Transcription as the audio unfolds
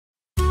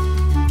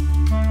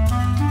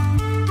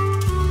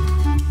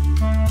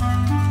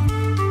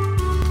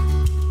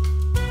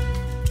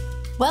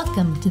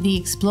Welcome to the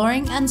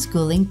Exploring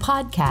Unschooling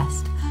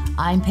podcast.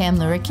 I'm Pam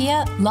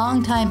Laricchia,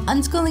 longtime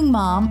unschooling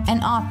mom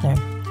and author.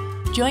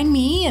 Join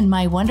me and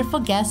my wonderful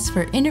guests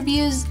for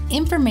interviews,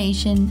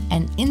 information,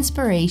 and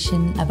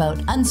inspiration about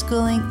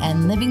unschooling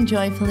and living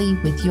joyfully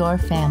with your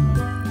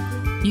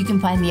family. You can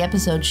find the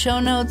episode show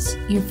notes,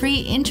 your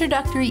free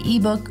introductory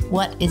ebook,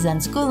 What is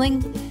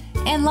Unschooling,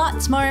 and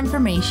lots more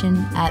information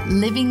at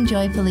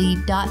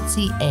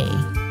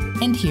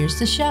livingjoyfully.ca. And here's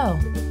the show.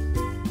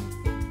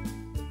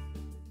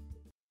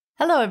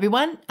 Hello,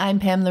 everyone. I'm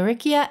Pam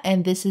Laricchia,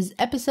 and this is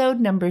episode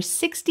number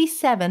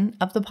 67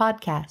 of the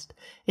podcast.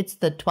 It's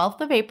the 12th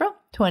of April,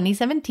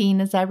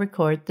 2017, as I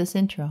record this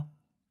intro.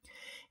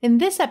 In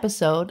this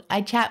episode,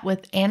 I chat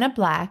with Anna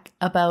Black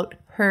about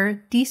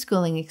her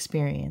deschooling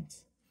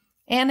experience.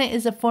 Anna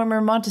is a former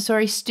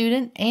Montessori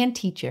student and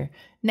teacher,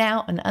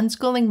 now an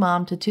unschooling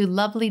mom to two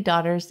lovely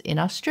daughters in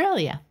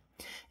Australia.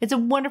 It's a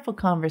wonderful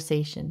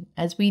conversation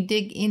as we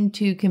dig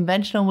into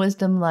conventional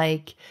wisdom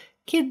like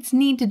kids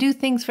need to do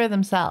things for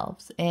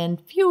themselves, and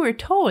fewer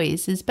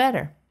toys is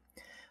better.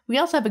 We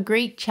also have a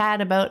great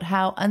chat about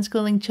how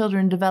unschooling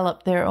children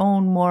develop their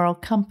own moral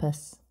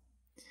compass.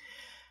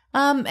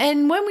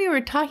 And when we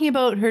were talking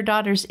about her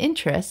daughter's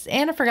interests,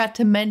 Anna forgot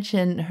to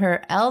mention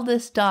her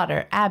eldest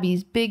daughter,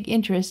 Abby's big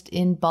interest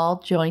in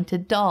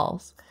ball-jointed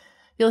dolls.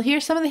 You'll hear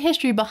some of the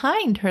history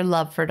behind her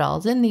love for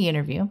dolls in the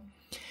interview.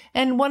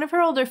 And one of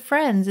her older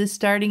friends is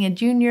starting a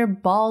junior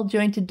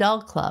ball-jointed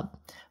doll club,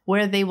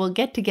 where they will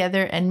get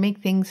together and make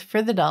things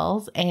for the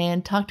dolls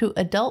and talk to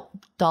adult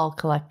doll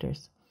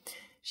collectors.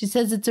 She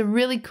says it's a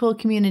really cool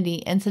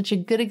community and such a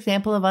good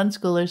example of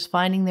unschoolers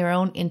finding their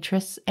own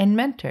interests and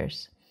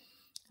mentors.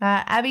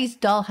 Abby's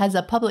doll has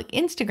a public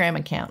Instagram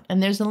account,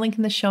 and there's a link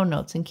in the show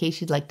notes in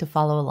case you'd like to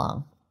follow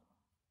along.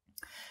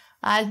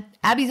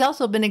 Abby's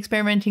also been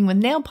experimenting with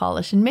nail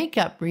polish and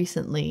makeup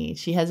recently.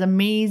 She has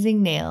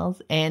amazing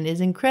nails and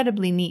is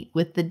incredibly neat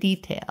with the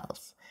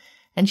details.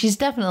 And she's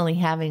definitely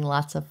having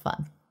lots of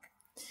fun.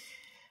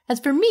 As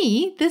for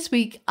me, this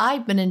week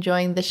I've been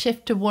enjoying the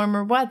shift to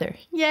warmer weather.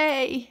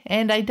 Yay!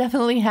 And I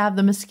definitely have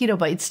the mosquito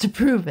bites to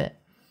prove it.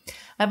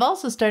 I've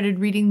also started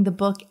reading the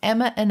book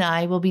Emma and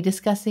I will be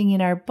discussing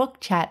in our book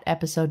chat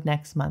episode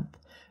next month,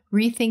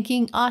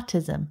 Rethinking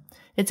Autism.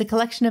 It's a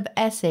collection of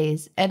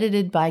essays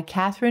edited by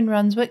Catherine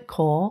Runswick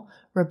Cole,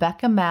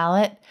 Rebecca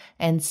Mallet,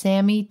 and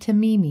Sammy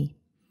Tamimi.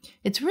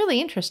 It's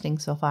really interesting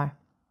so far.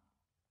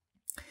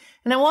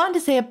 And I wanted to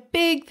say a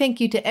big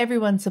thank you to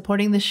everyone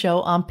supporting the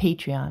show on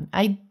Patreon.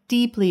 I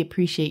deeply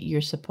appreciate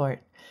your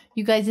support.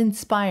 You guys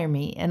inspire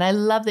me, and I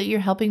love that you're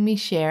helping me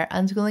share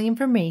unschooling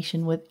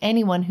information with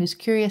anyone who's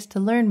curious to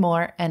learn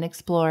more and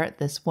explore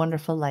this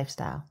wonderful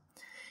lifestyle.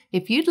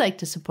 If you'd like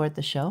to support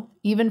the show,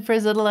 even for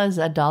as little as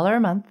 $1 a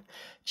month,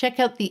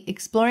 check out the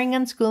Exploring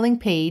Unschooling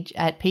page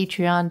at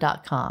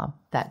patreon.com.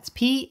 That's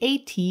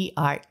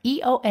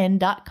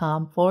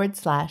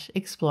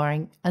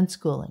patreon.com/exploring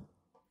unschooling.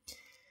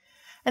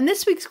 And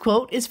this week's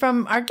quote is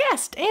from our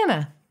guest,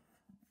 Anna.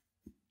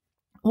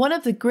 One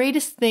of the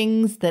greatest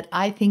things that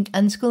I think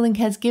unschooling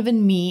has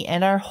given me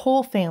and our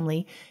whole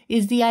family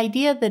is the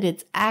idea that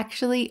it's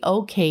actually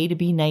okay to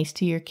be nice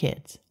to your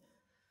kids.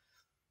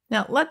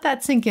 Now, let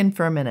that sink in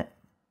for a minute.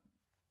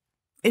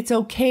 It's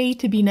okay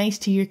to be nice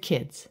to your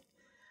kids.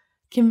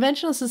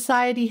 Conventional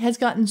society has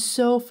gotten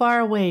so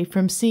far away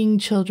from seeing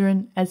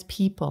children as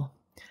people.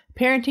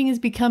 Parenting has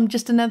become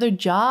just another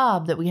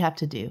job that we have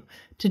to do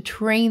to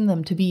train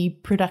them to be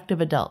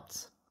productive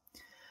adults.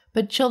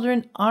 But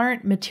children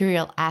aren't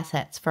material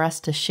assets for us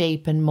to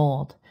shape and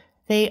mold.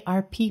 They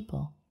are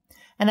people.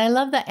 And I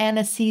love that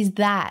Anna sees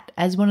that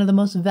as one of the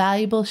most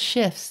valuable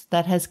shifts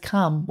that has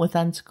come with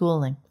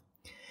unschooling.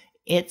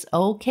 It's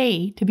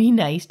okay to be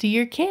nice to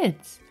your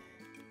kids.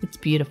 It's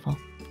beautiful.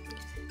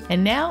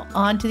 And now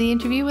on to the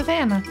interview with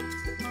Anna.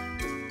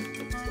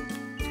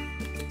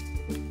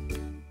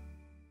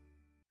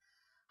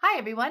 Hi,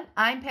 everyone.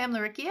 I'm Pam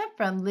Laricchia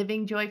from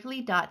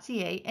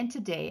livingjoyfully.ca, and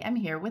today I'm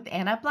here with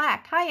Anna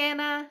Black. Hi,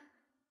 Anna.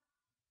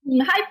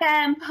 Hi,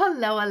 Pam.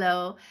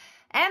 Hello.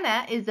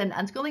 Anna is an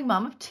unschooling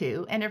mom of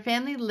two, and her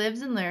family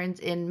lives and learns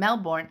in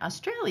Melbourne,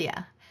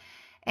 Australia.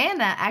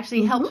 Anna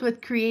actually helps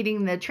with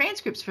creating the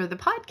transcripts for the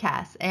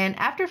podcast, and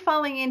after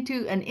falling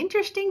into an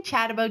interesting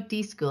chat about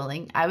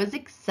deschooling, I was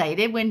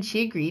excited when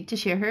she agreed to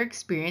share her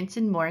experience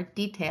in more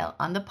detail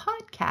on the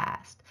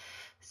podcast.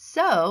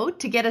 So,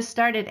 to get us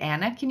started,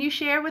 Anna, can you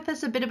share with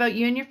us a bit about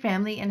you and your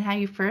family and how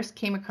you first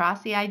came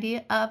across the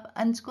idea of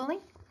unschooling?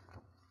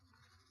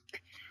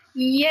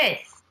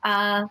 Yes.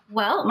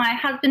 Well, my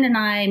husband and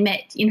I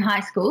met in high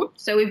school,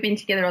 so we've been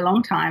together a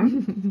long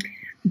time.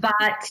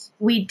 But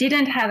we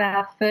didn't have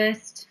our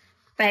first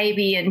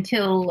baby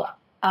until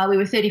we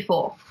were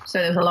 34, so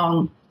there was a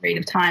long period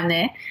of time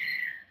there.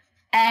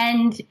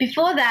 And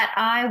before that,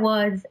 I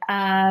was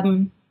a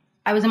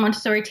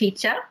Montessori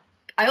teacher.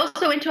 I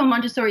also went to a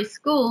Montessori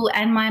school,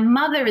 and my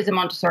mother is a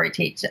Montessori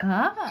teacher.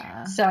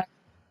 So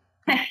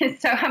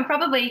I'm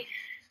probably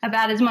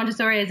about as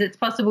Montessori as it's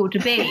possible to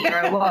be, or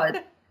I was.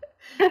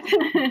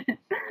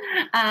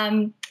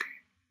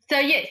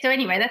 So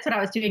anyway, that's what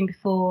I was doing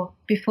before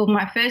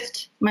my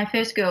first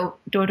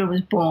daughter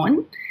was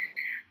born.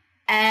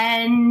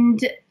 And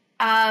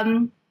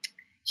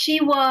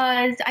she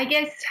was, I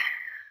guess,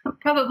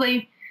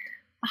 probably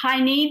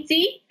high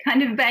needsy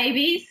kind of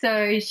baby.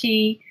 So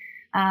she,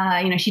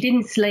 she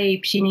didn't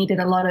sleep. She needed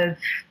a lot of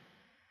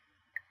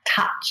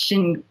touch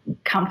and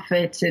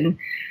comfort. And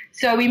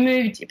so we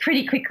moved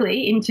pretty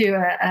quickly into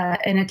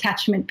an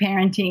attachment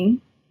parenting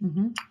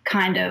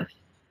kind of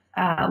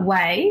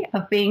way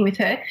of being with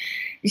her.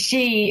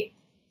 She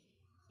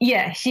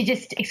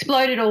just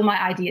exploded all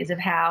my ideas of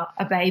how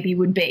a baby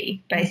would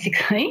be,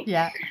 basically.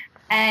 Yeah.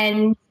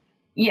 And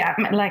yeah,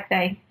 like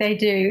they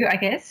do, I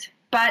guess.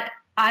 But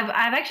I've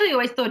actually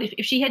always thought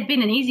if she had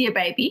been an easier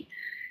baby,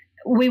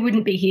 we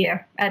wouldn't be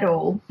here at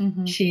all.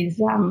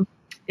 She's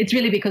it's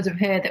really because of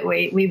her that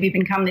we've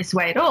become this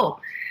way at all.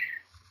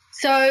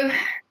 So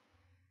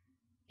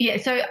yeah,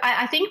 so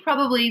I think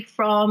probably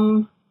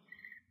from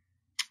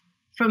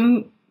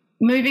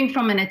moving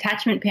from an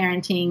attachment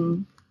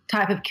parenting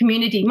type of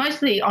community,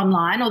 mostly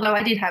online, although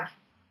I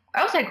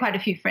also had quite a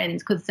few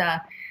friends because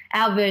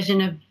our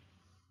version of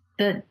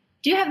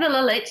do you have the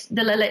La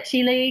Leche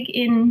League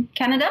in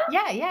Canada?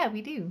 Yeah,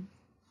 we do.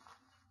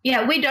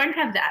 Yeah, we don't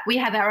have that. We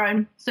have our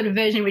own sort of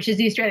version, which is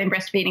the Australian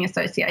Breastfeeding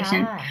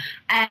Association.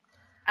 And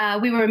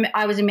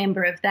I was a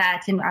member of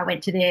that, and I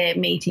went to their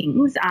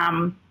meetings.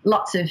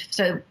 Lots of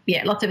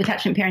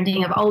attachment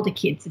parenting of older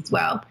kids as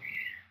well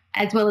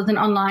as an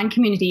online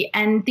community.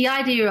 And the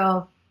idea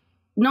of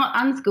not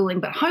unschooling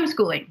but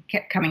homeschooling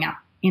kept coming up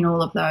in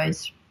all of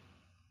those.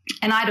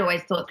 And I'd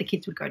always thought the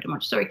kids would go to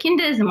Montessori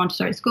kinders and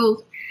Montessori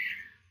schools,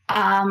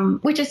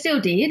 which I still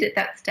did at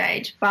that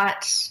stage.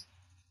 But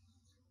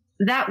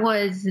that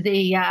was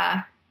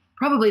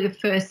probably the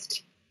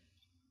first,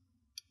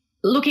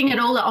 looking at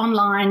all the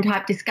online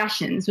type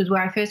discussions was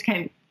where I first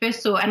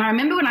saw. And I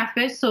remember when I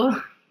first saw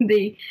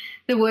the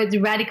words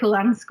radical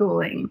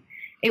unschooling,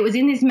 it was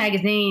in this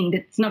magazine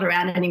that's not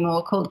around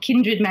anymore called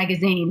Kindred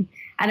Magazine.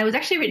 And it was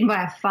actually written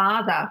by a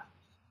father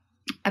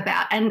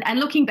about, and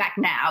looking back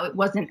now, it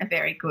wasn't a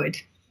very good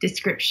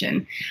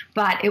description,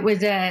 but it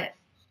was a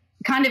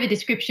kind of a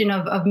description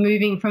of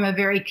moving from a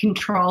very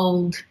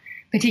controlled,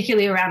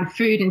 particularly around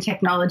food and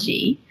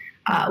technology,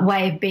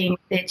 way of being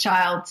with their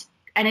child.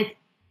 And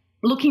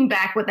looking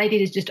back, what they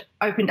did is just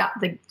opened up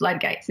the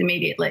floodgates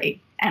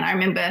immediately. And I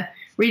remember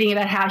reading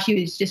about how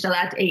she was just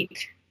allowed to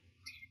eat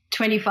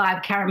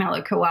 25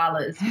 caramello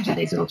koalas, which are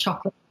these little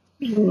chocolate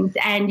things,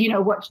 and,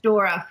 watch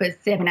Dora for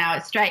 7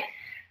 hours straight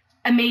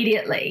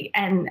immediately.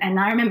 And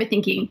I remember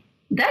thinking,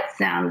 that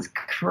sounds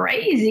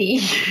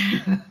crazy.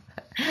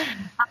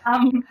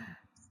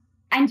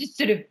 And just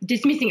sort of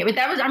dismissing it. But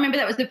I remember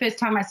that was the first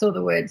time I saw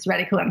the words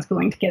radical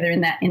unschooling together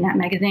in that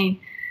magazine.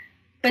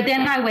 But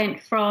then I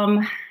went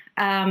from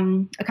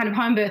a kind of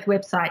home birth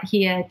website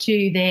here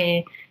to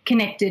their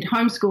connected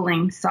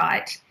homeschooling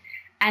site,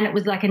 and it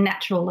was like a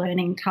natural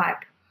learning type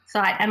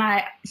site.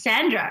 And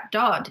Sandra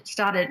Dodd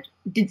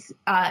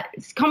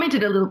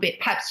commented a little bit.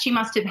 Perhaps she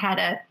must have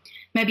had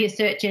maybe a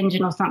search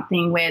engine or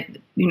something where,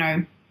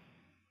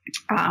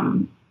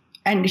 and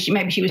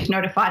maybe she was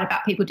notified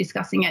about people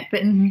discussing it.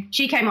 But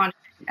she came on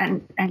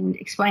and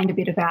explained a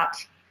bit about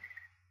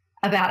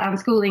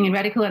unschooling and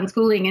radical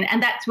unschooling.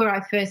 And that's where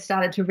I first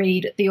started to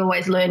read the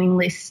Always Learning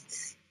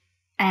lists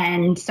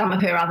and some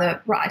of her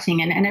other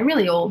writing. And it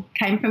really all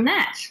came from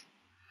that.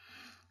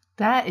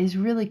 That is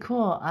really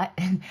cool.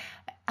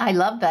 I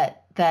love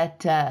that,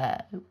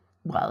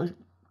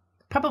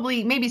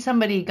 probably maybe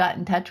somebody got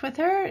in touch with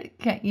her.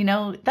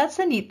 That's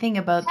the neat thing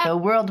about the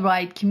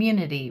worldwide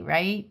community,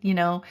 right?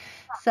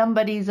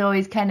 Somebody's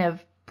always kind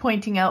of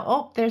pointing out,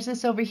 oh, there's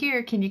this over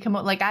here. Can you come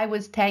out? Like I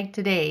was tagged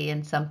today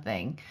in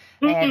something.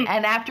 And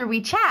after we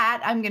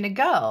chat, I'm going to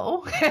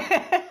go,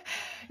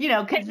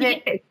 because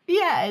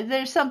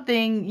there's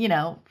something,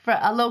 for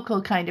a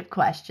local kind of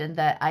question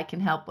that I can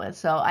help with.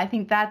 So I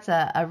think that's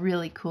a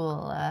really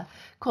cool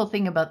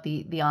thing about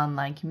the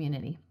online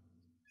community.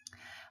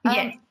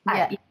 Yes.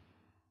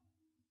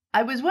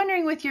 I was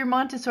wondering, with your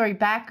Montessori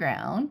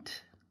background,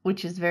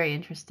 which is very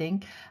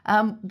interesting,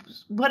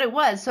 what it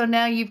was. So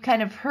now you've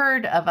kind of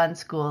heard of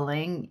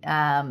unschooling.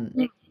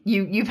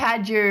 You've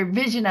had your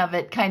vision of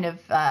it kind of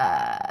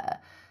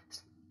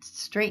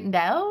straightened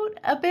out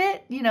a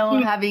bit,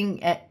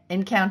 having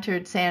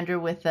encountered Sandra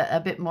with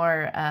a bit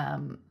more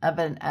of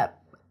an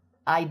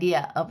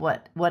idea of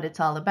what it's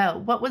all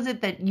about. What was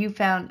it that you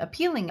found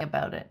appealing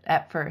about it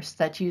at first,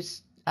 that you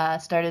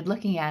started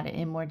looking at it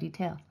in more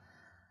detail?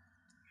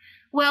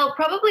 Well,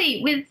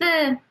 probably with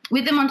the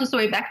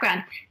Montessori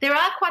background, there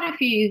are quite a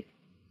few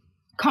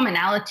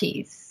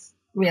commonalities,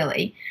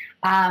 really,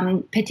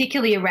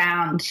 particularly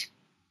around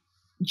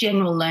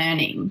general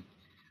learning.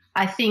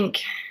 I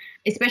think,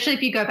 especially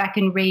if you go back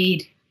and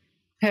read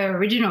her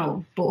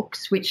original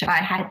books, which I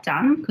had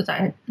done because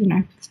I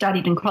had,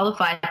 studied and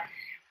qualified,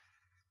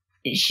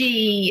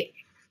 she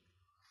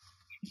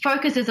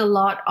focuses a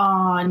lot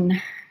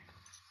on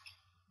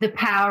the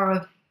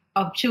power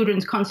of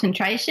children's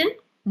concentration.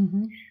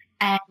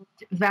 and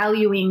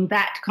valuing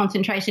that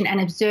concentration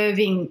and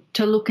observing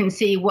to look and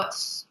see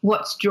what's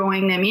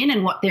drawing them in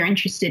and what they're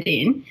interested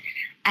in.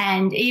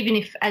 And even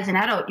if as an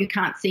adult you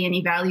can't see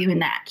any value in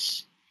that,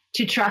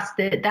 to trust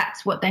that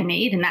that's what they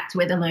need and that's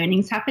where the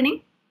learning's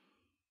happening.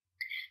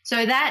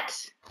 So that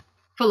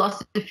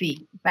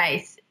philosophy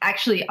base,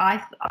 actually,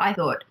 I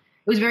thought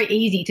it was very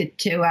easy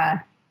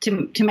to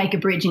make a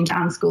bridge into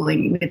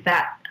unschooling with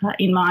that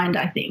in mind.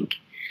 I think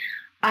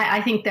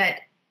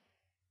that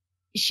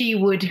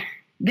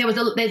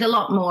there's a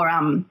lot more,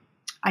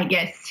 I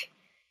guess,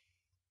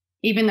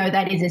 even though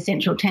that is a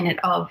central tenet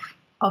of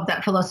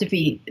that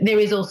philosophy, there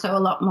is also a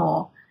lot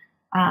more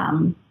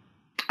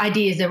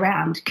ideas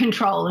around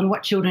control and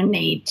what children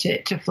need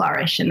to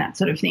flourish and that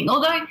sort of thing.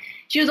 Although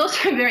she was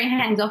also very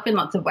hands-off in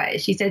lots of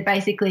ways. She said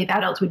basically if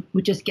adults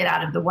would just get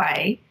out of the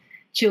way,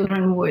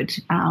 children would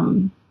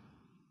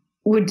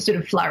sort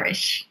of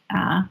flourish.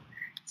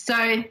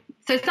 So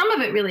some of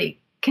it really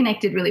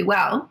connected really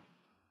well.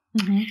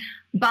 Mm-hmm.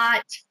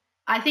 But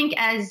I think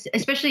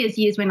especially as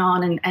years went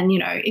on and, you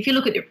know, if you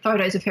look at the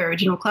photos of her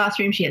original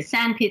classroom, she has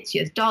sandpits, she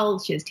has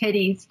dolls, she has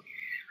teddies.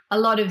 A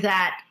lot of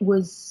that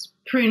was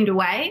pruned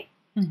away.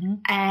 Mm-hmm.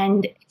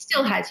 And it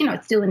still has, you know,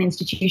 it's still an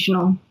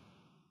institution.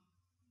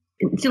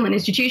 It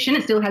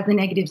still has the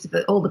negatives of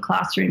all the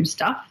classroom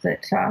stuff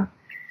that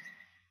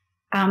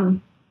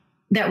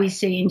we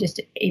see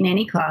in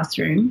any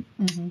classroom.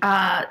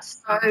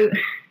 Mm-hmm.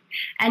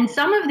 And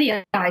some of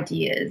the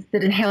ideas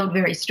that are held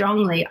very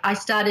strongly, I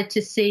started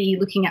to see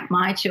looking at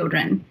my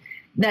children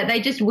that they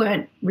just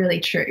weren't really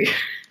true.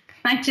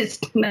 They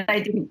just weren't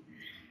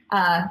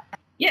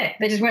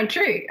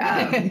true.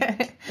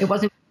 It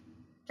wasn't.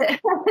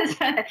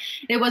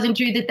 It wasn't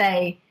true that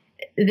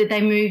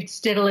they moved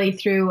steadily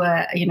through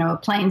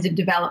planes of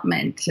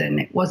development,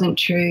 and it wasn't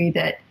true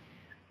that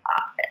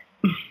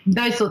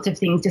those sorts of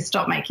things just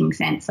stopped making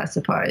sense, I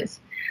suppose.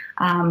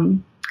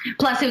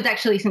 Plus, there was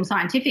actually some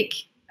scientific.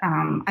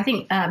 I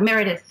think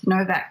Meredith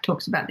Novak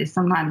talks about this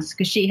sometimes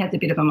because she has a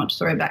bit of a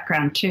Montessori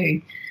background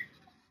too.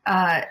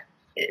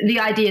 The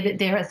idea that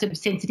there are sort of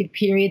sensitive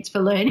periods for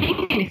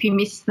learning, and if you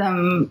miss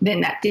them,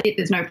 then that's it.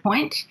 There's no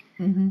point.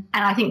 Mm-hmm.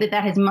 And I think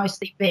that has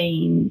mostly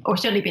been, or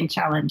certainly been,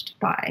 challenged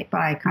by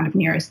kind of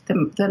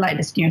the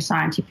latest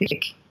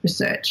neuroscientific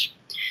research.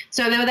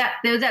 So there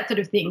was that sort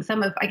of thing.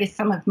 Some of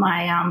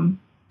my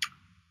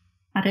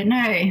I don't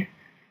know.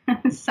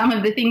 Some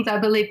of the things I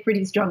believed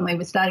pretty strongly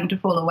were starting to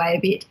fall away a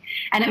bit,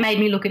 and it made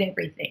me look at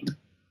everything,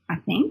 I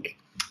think.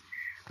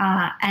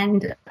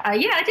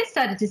 I just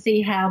started to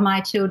see how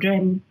my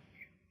children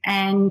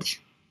and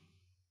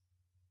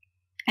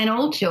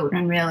all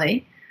children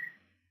really,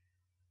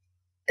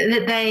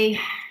 that they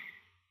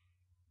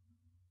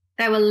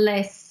were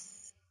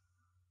less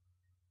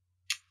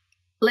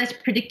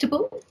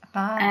predictable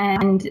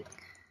and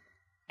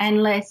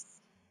less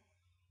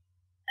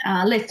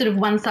sort of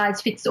one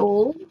size fits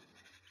all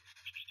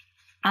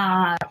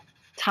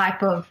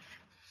type of.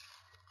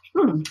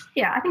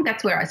 I think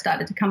that's where I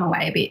started to come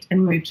away a bit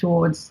and move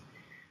towards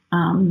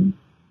unschooling,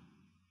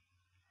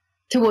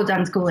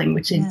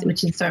 which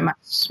is so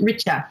much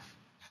richer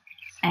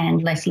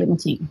and less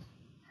limiting.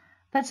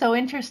 That's so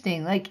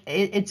interesting. Like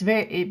it's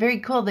very, very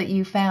cool that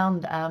you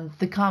found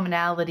the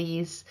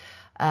commonalities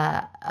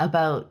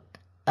about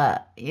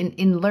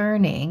in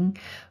learning,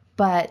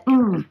 but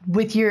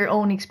with your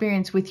own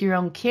experience with your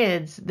own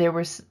kids, there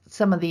were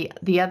some of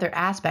the other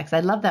aspects. I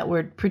love that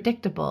word,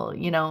 predictable.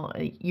 You know,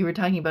 you were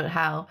talking about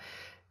how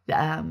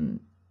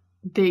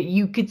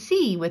you could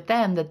see with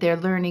them that their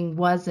learning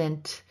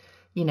wasn't,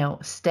 you know,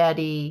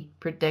 steady,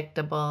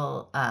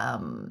 predictable,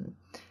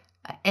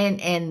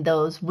 and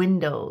those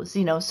windows,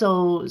 you know,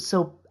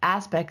 so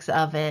aspects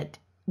of it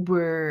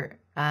were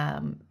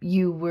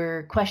you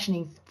were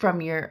questioning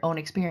from your own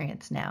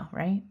experience now,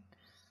 right?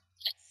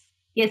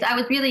 Yes, I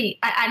was really,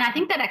 and I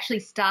think that actually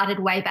started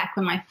way back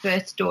when my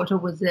first daughter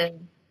was a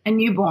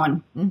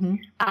newborn, mm-hmm.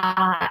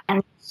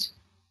 And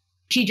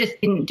she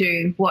just didn't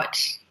do what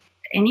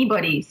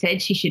anybody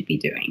said she should be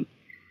doing.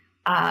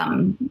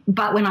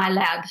 But when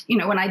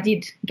I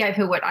gave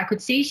her what I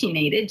could see she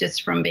needed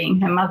just from being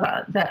her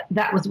mother,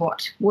 that was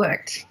what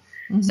worked.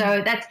 Mm-hmm.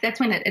 So that's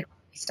when it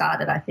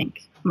started, I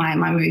think, my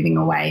moving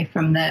away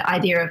from the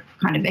idea of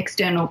kind of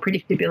external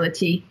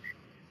predictability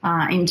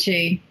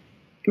into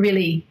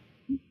really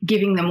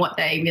giving them what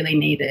they really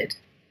needed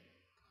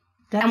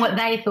and what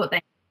they thought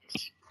they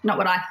needed, not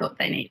what I thought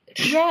they needed.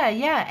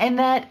 Yeah. And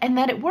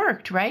that it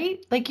worked,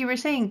 right? Like you were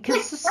saying,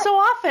 because so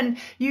often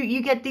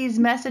you get these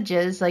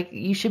messages like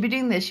you should be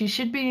doing this, you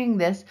should be doing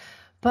this.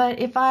 But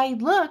if I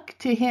look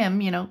to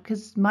him, you know,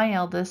 because my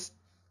eldest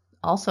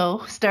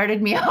also started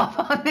me off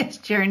on this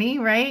journey,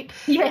 right?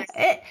 Yes.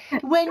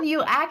 When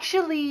you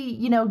actually,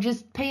 you know,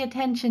 just pay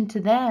attention to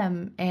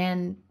them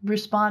and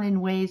respond in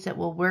ways that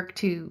will work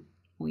to,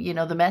 you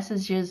know, the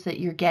messages that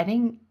you're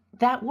getting,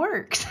 that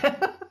works.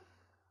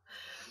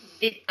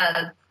 It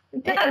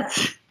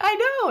does. I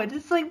know.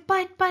 It's like,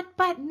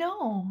 but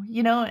no,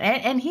 you know,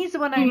 and he's the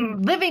one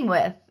I'm living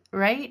with,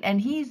 right?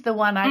 And he's the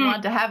one I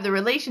want to have the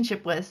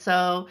relationship with.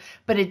 So,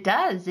 but it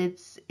does.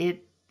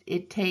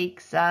 it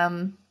takes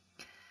a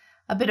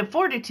bit of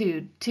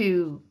fortitude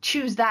to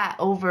choose that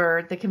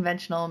over the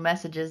conventional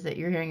messages that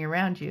you're hearing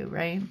around you,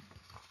 right?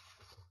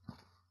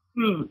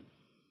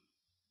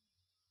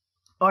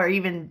 Or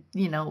even,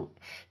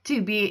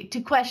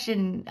 to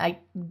question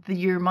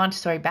your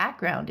Montessori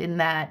background, in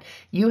that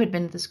you had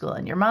been to the school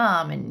and your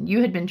mom and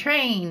you had been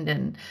trained,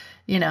 and,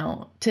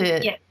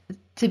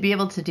 to be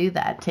able to do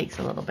that takes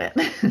a little bit.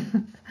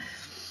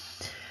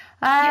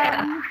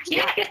 I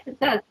guess it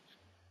does.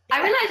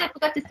 I realised I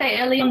forgot to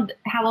say early on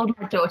how old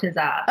my daughters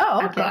are. Oh,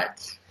 okay. I've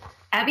got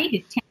Abby,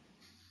 who's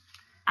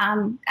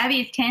 10.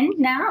 Abby is 10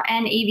 now,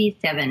 and Evie is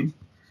 7.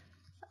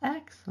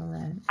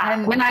 Excellent.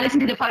 When I listen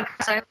to the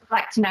podcast, I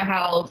like to know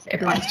how old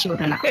everyone's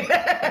children are.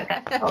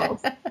 That's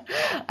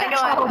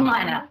how old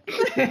mine are.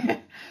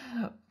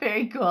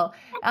 Very cool.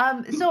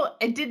 So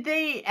did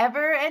they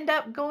ever end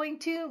up going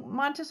to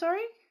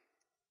Montessori?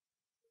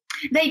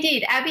 They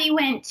did. Abby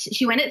went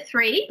at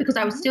 3, because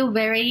I was still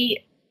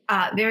very,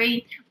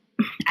 very.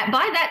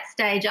 By that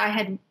stage,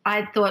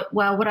 I thought,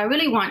 well, what I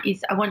really want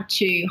is I want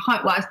to.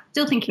 Well, I was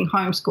still thinking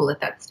homeschool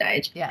at that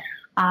stage. Yeah.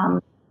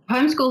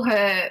 Homeschool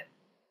her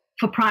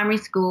for primary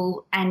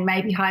school and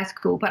maybe high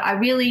school, but I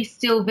really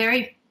still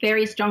very,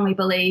 very strongly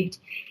believed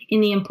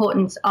in the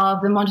importance of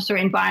the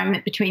Montessori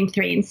environment between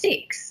 3 and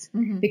 6,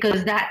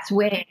 because that's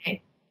where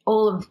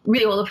all of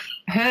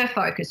her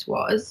focus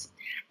was,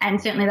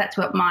 and certainly that's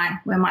where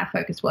my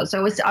focus was. So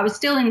I was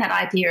still in that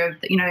idea of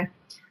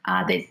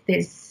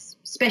there's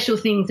special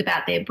things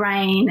about their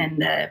brain,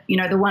 and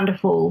the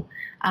wonderful,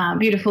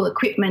 beautiful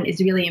equipment is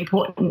really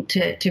important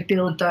to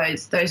build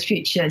those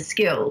future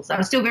skills. I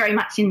was still very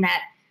much in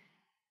that.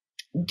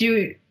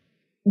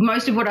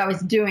 Most of what I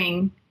was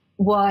doing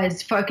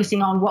was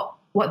focusing on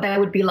what they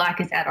would be like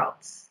as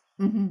adults.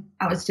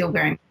 I was still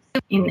very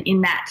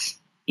in that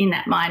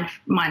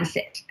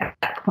mindset at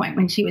that point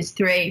when she was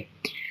 3.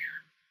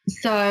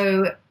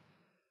 So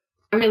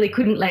I really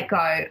couldn't let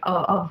go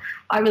of.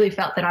 I really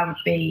felt that I would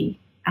be,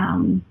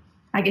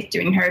 I guess,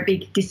 doing her a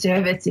big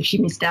disservice if she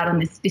missed out on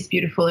this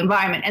beautiful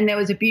environment. And there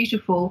was a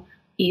beautiful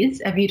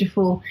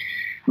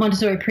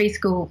Montessori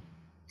preschool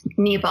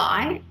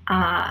nearby.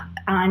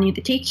 I knew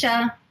the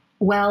teacher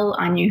well.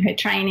 I knew her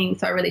training,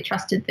 so I really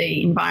trusted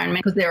the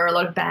environment, because there are a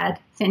lot of bad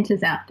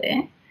centres out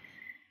there.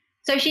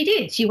 So she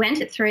did. She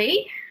went at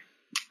 3,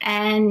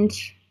 and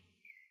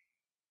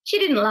she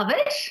didn't love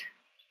it,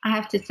 I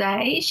have to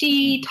say.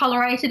 She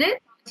tolerated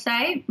it, I would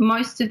say,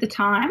 most of the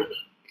time.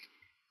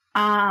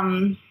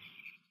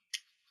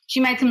 She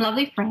made some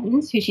lovely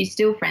friends who she's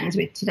still friends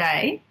with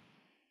today.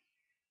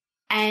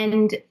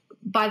 And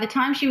by the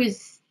time she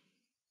was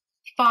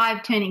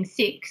 5 turning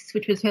 6,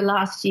 which was her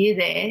last year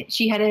there,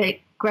 she had a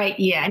great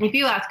year. And if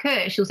you ask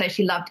her, she'll say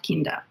she loved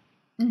kinder,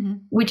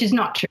 which is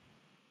not true,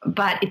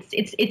 but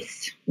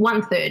it's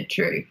 1/3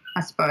 true, I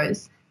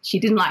suppose. She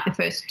didn't like the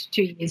first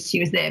 2 years she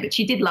was there, but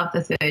she did love the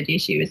 3rd year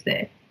she was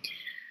there.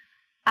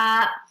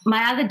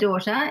 My other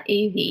daughter,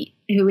 Evie,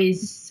 who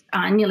is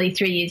nearly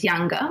 3 years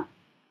younger,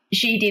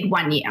 she did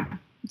 1 year.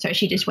 So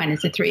she just went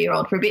as a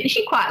 3-year-old for a bit, and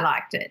she quite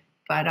liked it.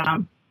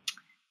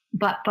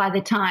 But by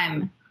the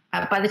time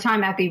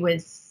Abby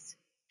was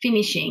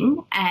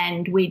finishing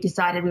and we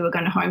decided we were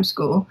going to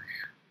homeschool,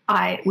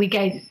 we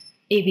gave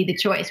Evie the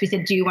choice. We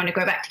said, do you want to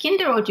go back to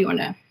kinder, or do you want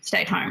to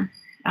stay at home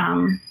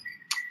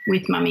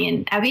with Mummy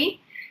and Abby?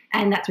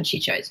 And that's what she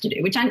chose to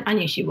do, which I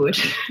knew she would.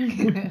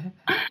 Because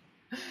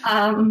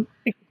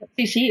that's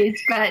who she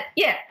is. But,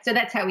 yeah, so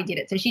that's how we did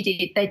it. So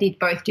they did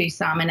both do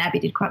some, and Abby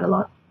did quite a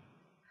lot.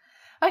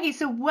 Okay,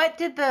 so what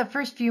did the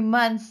first few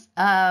months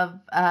of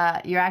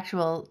your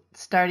actual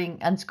starting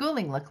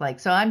unschooling look like?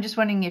 So I'm just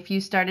wondering if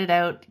you started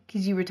out,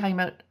 because you were talking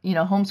about,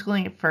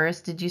 homeschooling at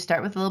first. Did you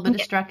start with a little bit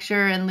of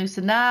structure and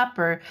loosen up,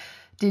 or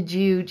did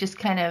you just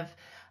kind of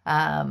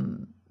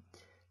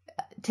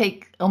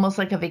take almost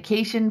like a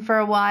vacation for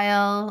a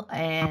while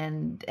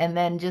and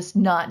then just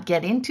not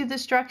get into the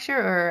structure?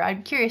 Or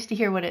I'm curious to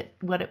hear what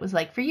it was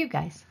like for you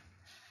guys.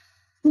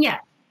 Yeah.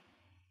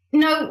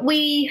 No,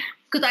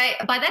 because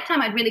by that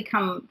time I'd really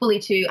come fully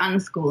to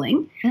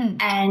unschooling,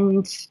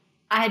 and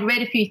I had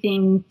read a few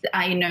things,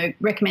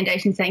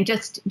 recommendations saying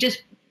just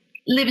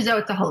live as though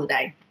it's a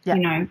holiday,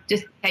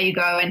 just how you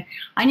go. And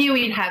I knew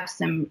we'd have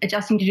some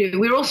adjusting to do.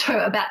 We were also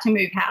about to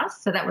move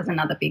house, so that was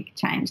another big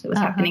change that was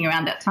happening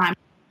around that time.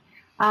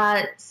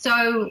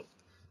 So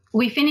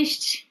we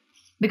finished,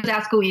 because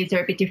our school years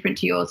are a bit different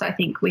to yours, I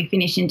think we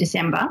finished in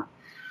December.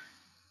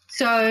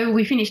 So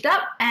we finished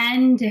up,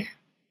 and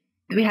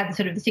we had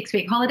sort of the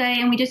 6-week holiday,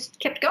 and we just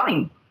kept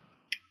going.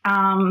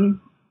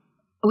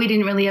 We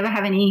didn't really ever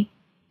have any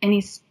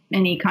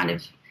kind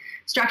of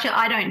structure.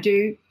 I don't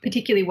do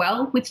particularly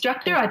well with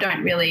structure.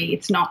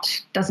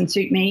 Doesn't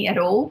suit me at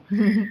all.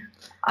 And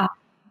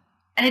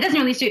it doesn't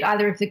really suit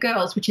either of the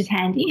girls, which is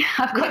handy.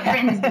 I've got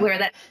friends where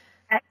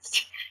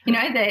that's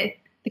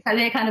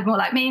they're kind of more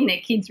like me, and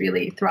their kids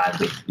really thrive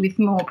with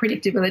more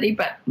predictability.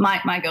 But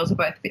my girls are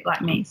both a bit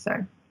like me,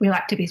 so we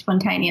like to be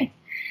spontaneous.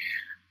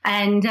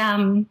 And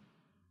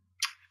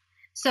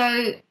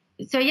So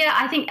yeah,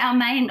 I think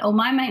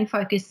my main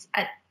focus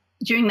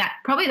during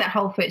probably that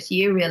whole first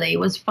year really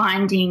was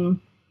finding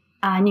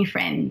new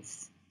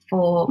friends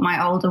for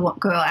my older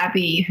girl,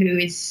 Abby, who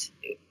is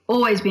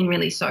always been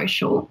really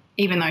social,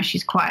 even though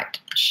she's quite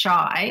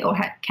shy or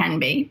can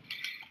be.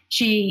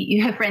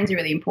 Her friends are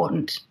really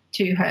important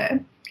to her.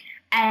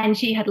 And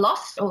she had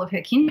lost all of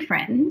her kin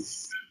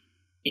friends,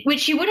 which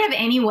she would have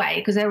anyway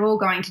because they were all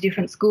going to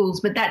different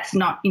schools, but that's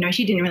not,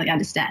 she didn't really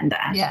understand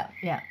that.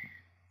 Yeah.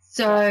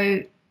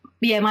 So,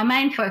 my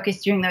main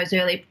focus during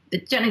certainly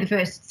the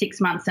first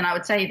 6 months, and I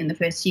would say even the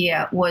first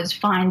year, was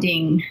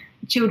finding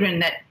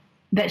children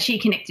that she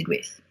connected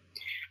with.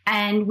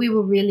 And we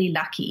were really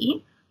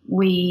lucky.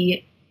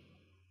 We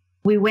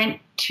went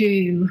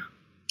to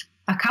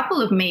a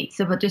couple of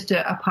meets of just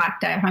a park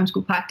day, a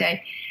homeschool park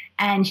day,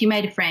 and she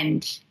made a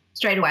friend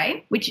straight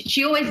away, which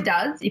she always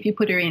does if you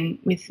put her in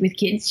with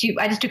kids.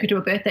 I just took her to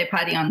a birthday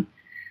party on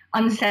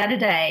the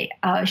Saturday.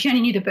 She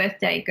only knew the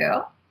birthday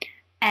girl.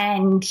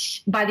 And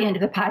by the end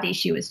of the party,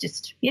 she was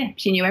just,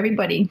 she knew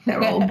everybody.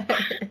 They're all,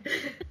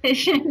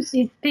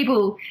 she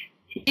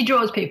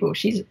draws people.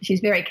 She's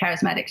very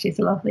charismatic. She's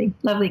a lovely,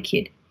 lovely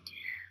kid.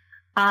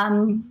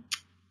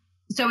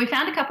 So we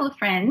found a couple of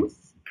friends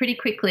pretty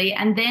quickly,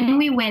 and then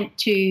we went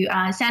to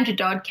Sandra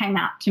Dodd came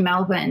out to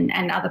Melbourne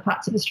and other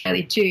parts of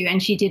Australia too,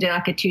 and she did a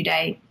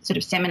 2-day sort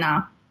of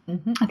seminar.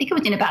 Mm-hmm. I think it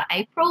was in about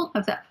April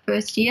of that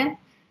first year.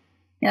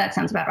 Yeah, that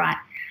sounds about right.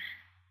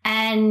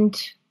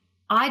 And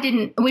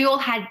we all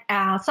had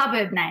our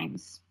suburb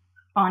names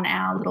on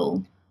our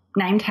little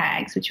name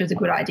tags, which was a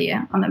good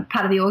idea on the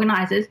part of the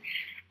organisers.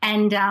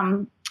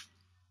 And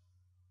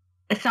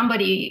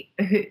somebody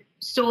who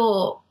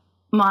saw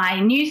my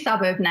new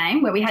suburb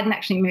name where we hadn't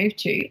actually moved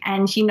to,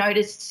 and she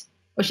noticed,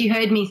 or she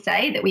heard me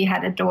say that we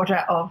had a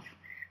daughter of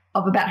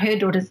about her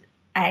daughter's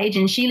age,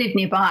 and she lived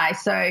nearby.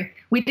 So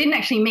we didn't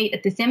actually meet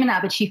at the seminar,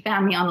 but she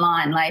found me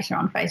online later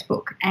on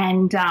Facebook,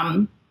 and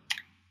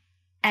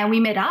we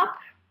met up.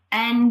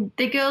 And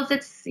the girls,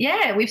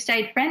 we've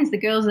stayed friends. The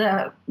girls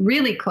are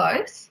really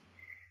close,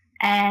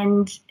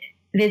 and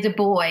there's a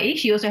boy.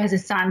 She also has a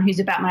son who's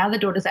about my other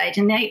daughter's age,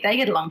 and they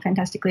get along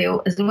fantastically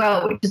as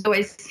well, which is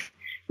always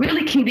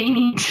really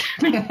convenient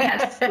to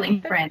have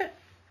sibling friends.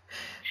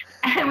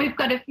 And we've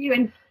got a few,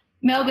 and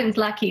Melbourne's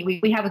lucky.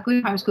 We have a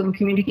good homeschooling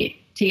community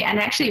and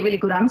actually a really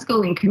good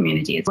unschooling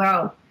community as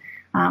well.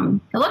 A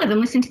lot of them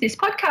listen to this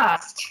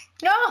podcast.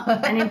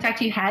 Oh. And in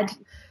fact, you had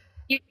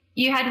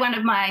one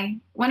of my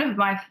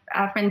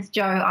friends,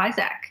 Jo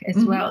Isaac, as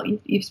mm-hmm. well.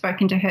 You've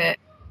spoken to her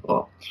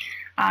before.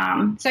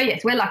 So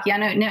yes, we're lucky. I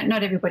know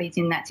not everybody's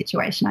in that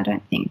situation, I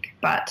don't think,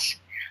 but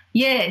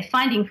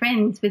finding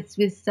friends was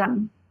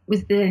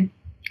the.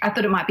 I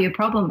thought it might be a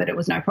problem, but it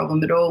was no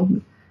problem at all.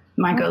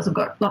 My girls have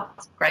got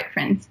lots of great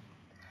friends.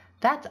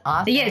 That's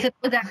awesome. So,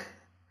 so that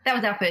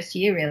was our first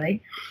year,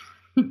 really.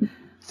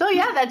 So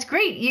that's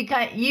great. You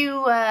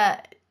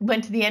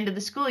went to the end of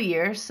the school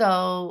year,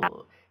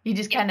 so you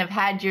just kind of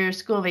had your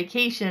school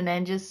vacation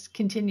and just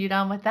continued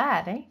on with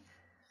that, eh?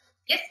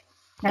 Yes,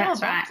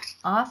 that's right.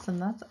 Awesome.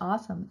 That's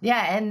awesome.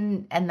 Yeah,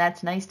 and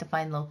that's nice to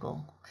find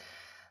local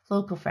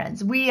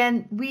friends.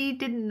 We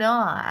did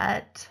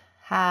not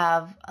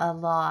have a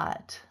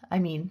lot. I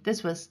mean,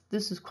 this was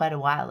quite a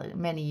while,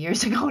 many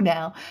years ago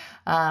now.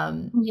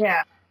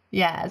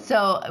 Yeah.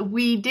 So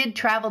we did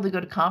travel to go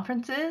to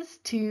conferences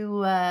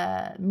to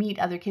meet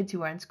other kids who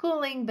were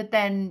unschooling, but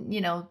then,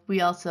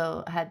 we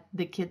also had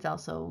the kids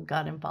also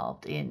got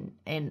involved in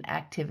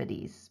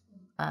activities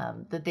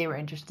that they were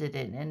interested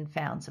in and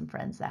found some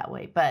friends that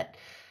way. But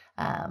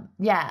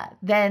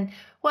then,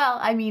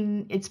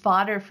 it's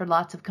fodder for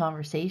lots of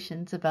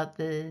conversations about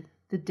the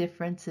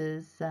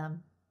differences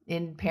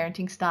in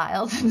parenting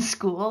styles in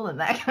school and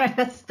that kind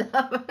of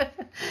stuff.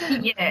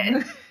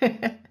 Yeah.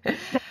 That's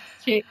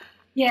true.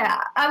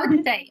 Yeah, I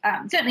would say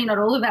certainly not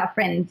all of our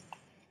friends.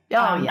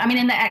 I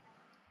mean,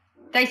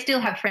 they still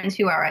have friends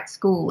who are at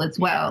school as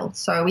well,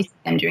 so we see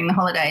them during the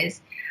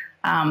holidays.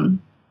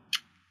 And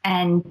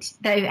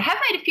they have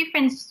made a few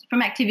friends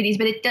from activities,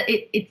 but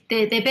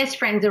their best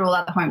friends are all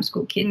other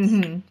homeschool kids.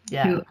 Mm-hmm.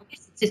 Yeah. Who,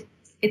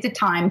 it's a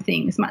time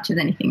thing as much as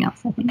anything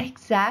else, I think.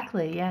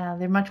 Exactly, yeah.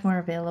 They're much more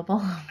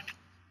available.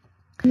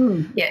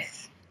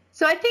 Yes.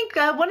 So I think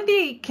one of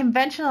the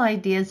conventional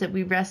ideas that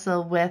we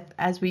wrestle with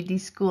as we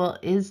deschool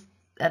is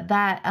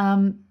that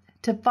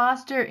to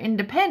foster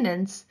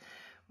independence,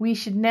 we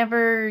should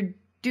never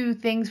do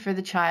things for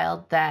the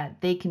child that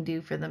they can do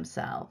for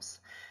themselves.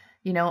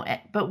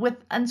 But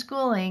with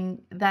unschooling,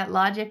 that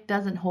logic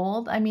doesn't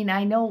hold. I mean,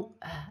 I know,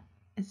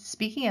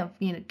 speaking of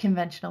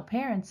conventional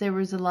parents, there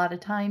was a lot of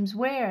times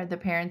where the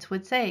parents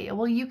would say,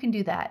 well, you can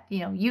do that.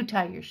 You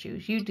tie your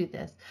shoes, you do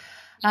this.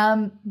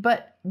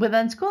 But with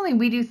unschooling,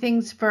 we do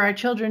things for our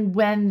children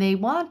when they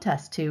want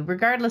us to,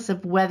 regardless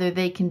of whether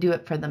they can do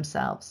it for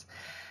themselves.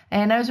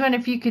 And I was wondering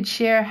if you could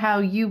share how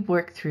you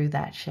worked through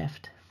that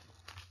shift.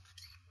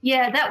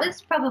 Yeah, that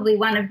was probably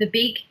one of the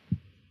big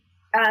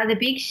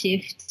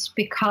shifts,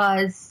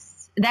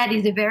 because that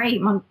is a very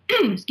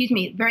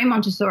very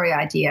Montessori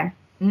idea.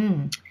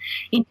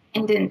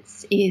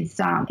 Independence is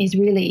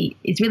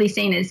really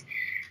seen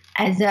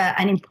as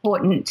an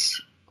important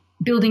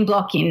building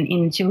block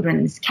in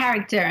children's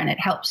character, and it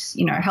helps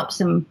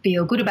them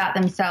feel good about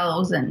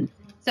themselves. And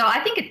so I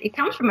think it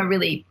comes from a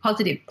really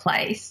positive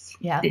place.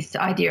 Yeah. This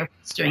idea of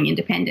fostering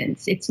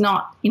independence. It's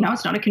not,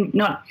 it's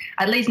not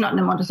at least not in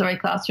a Montessori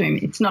classroom.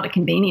 It's not a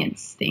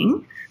convenience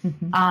thing.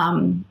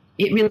 Mm-hmm.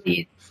 It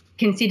really is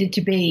considered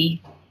to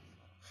be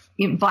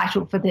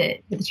vital for the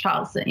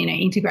child's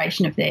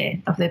integration of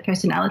their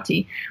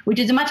personality, which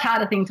is a much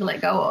harder thing to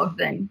let go of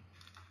than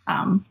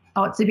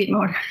it's a bit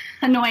more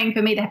annoying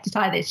for me to have to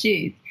tie their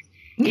shoes.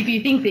 If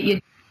you think that you're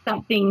doing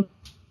something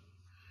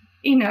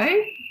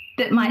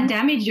that might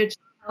damage your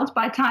child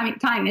by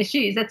tying their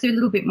shoes, that's a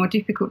little bit more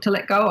difficult to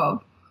let go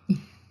of.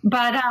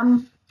 But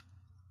I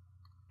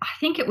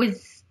think it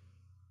was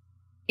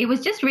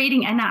just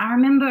reading, and I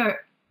remember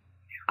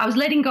I was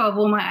letting go of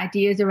all my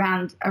ideas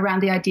around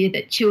the idea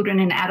that children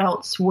and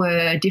adults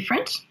were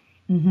different.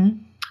 Mm-hmm.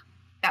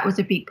 That was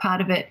a big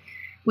part of it,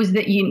 was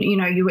that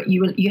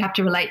you have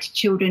to relate to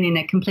children in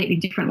a completely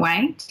different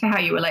way to how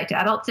you relate to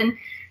adults. And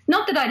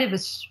not that I'd ever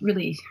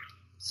really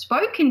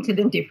spoken to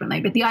them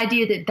differently, but the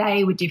idea that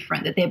they were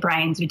different, that their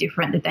brains were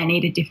different, that they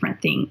needed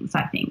different things,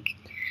 I think,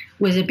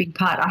 was a big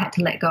part. I had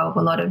to let go of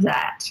a lot of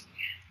that.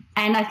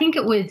 And I think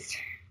it was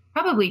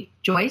probably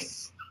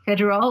Joyce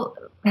Federal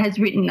has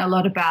written a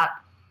lot about,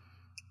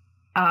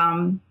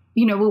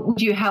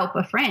 would you help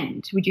a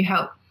friend? Would you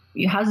help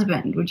your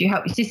husband? Would you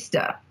help your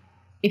sister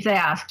if they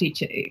asked you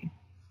to?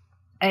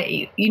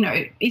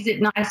 Is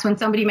it nice when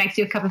somebody makes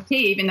you a cup of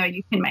tea, even though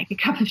you can make a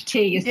cup of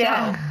tea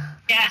yourself?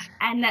 Yeah.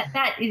 And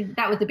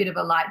that was a bit of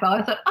a light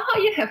bulb. I thought,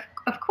 oh yeah,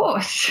 of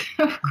course,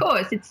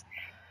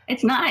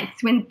 it's nice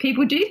when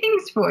people do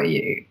things for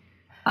you.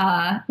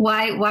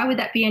 Why would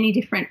that be any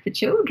different for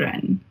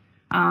children?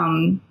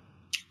 And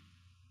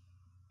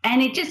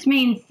it just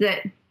means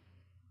that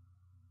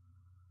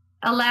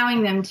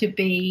allowing them to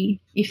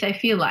be, if they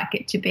feel like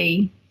it, to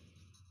be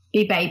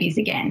babies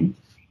again,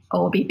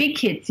 or be big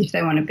kids if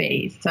they want to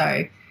be.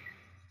 So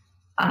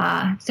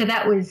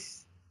that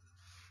was,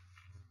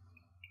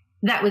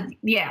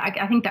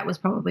 I think that was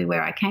probably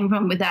where I came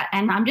from with that.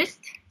 And I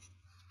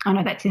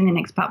know that's in the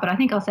next part, but I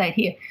think I'll say it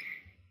here.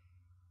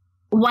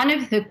 One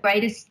of the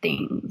greatest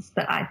things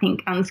that I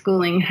think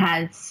unschooling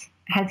has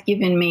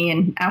given me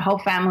and our whole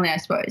family, I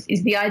suppose,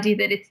 is the idea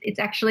that it's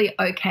actually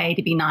okay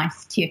to be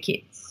nice to your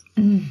kids.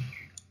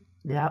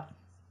 Yeah.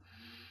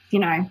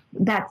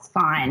 That's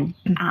fine.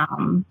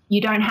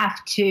 You don't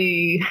have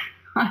to,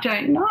 I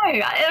don't know. I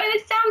mean,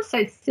 it sounds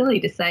so silly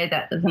to say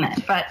that, doesn't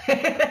it? But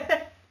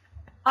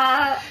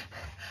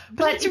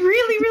but it's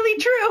really, really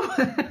true.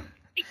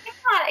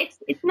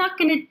 It's not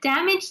going to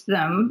damage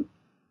them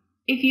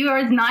if you are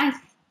as nice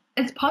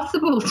as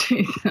possible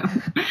to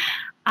them.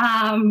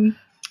 I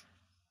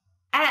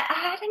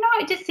don't know.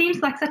 It just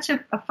seems like such a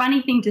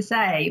funny thing to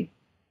say.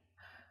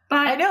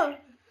 But I know.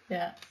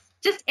 Yeah.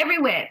 Just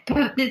everywhere,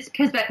 this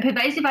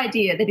pervasive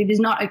idea that it is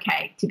not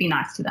okay to be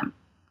nice to them.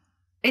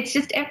 It's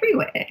just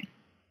everywhere.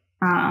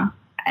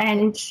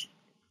 And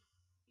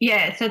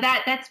yeah, so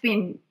that's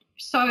been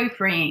so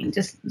freeing,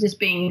 just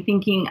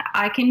thinking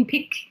I can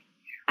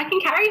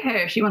carry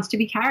her if she wants to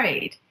be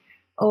carried,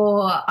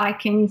 or I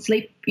can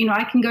sleep,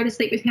 I can go to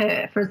sleep with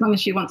her for as long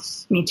as she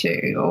wants me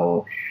to,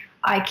 or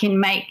I can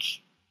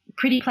make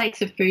pretty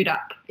plates of food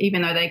up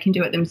even though they can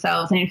do it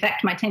themselves. And in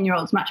fact, my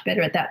 10-year-old's much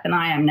better at that than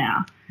I am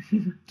now.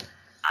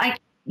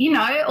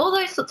 All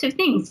those sorts of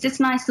things, just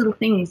nice little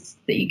things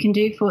that you can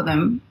do for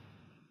them.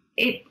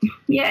 Anyway,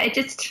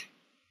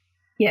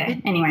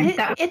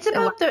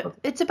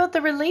 it's about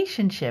the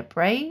relationship,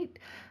 right?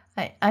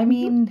 I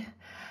mean,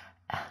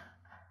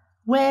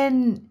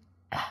 when,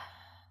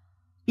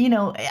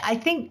 I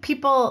think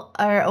people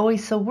are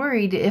always so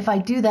worried if I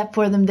do that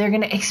for them, they're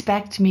going to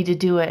expect me to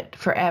do it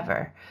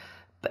forever.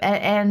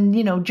 And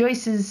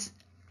Joyce's,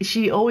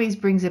 she always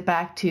brings it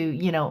back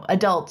to,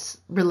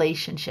 adults'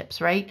 relationships,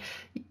 right?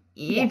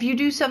 Yeah. If you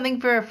do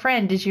something for a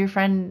friend, does your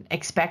friend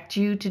expect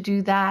you to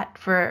do that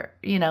for,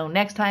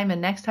 next time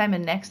and next time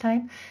and next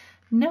time?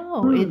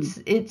 No,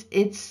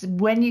 it's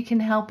when you can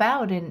help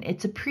out and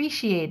it's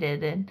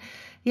appreciated. And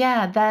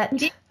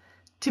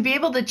to be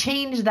able to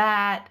change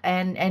that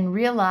and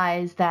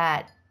realize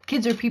that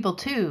kids are people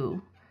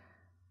too,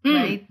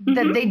 right? Mm-hmm.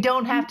 That they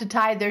don't have to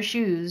tie their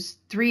shoes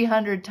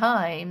 300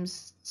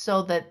 times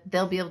so that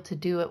they'll be able to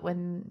do it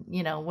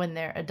when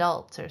they're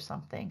adults or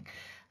something.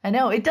 I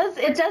know it does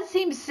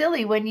seem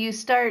silly when you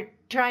start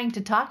trying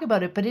to talk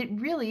about it, but it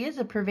really is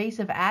a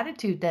pervasive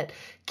attitude that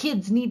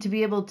kids need to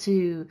be able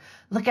to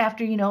look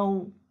after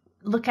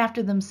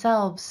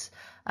themselves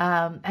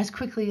as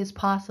quickly as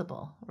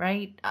possible,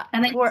 right?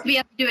 And they need to be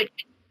able to do it.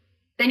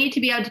 They need to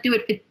be able to do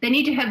it. They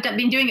need to have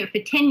been doing it for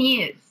 10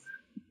 years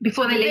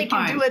before they leave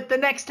home. They can do it the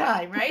next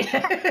time, right?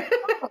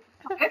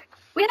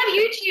 We have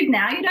YouTube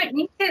now. You don't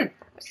need to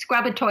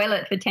scrub a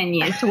toilet for 10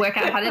 years to work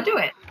out how to do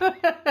it.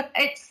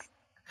 It's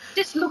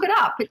just look it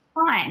up. It's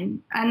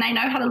fine. And they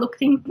know how to look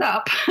things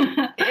up.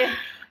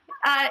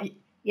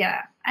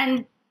 Yeah.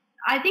 And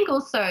I think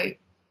also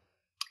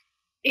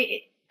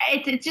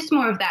it's just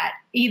more of that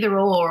either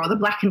or the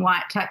black and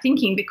white type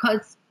thinking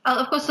because,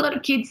 of course, a lot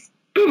of kids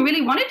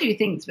really want to do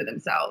things for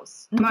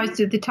themselves most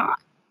of the time.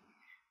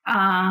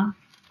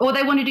 Or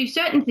they want to do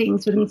certain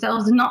things for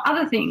themselves and not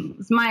other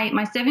things. My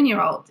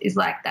 7-year-old is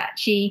like that.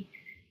 She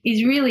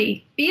is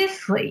really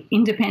fiercely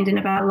independent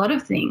about a lot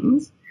of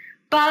things,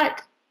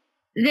 but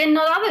then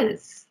not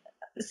others.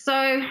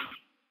 So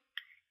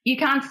you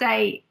can't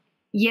say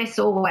yes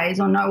always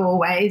or no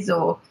always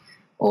or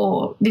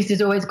this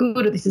is always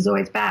good or this is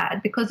always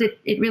bad, because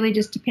it really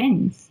just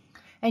depends.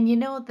 And,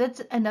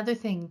 that's another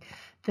thing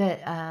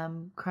that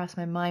crossed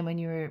my mind when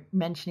you were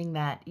mentioning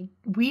that.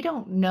 We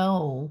don't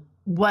know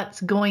what's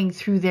going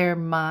through their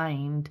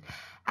mind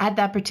at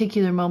that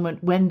particular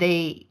moment when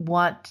they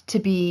want to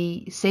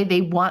be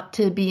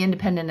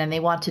independent and they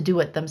want to do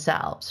it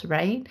themselves,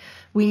 right?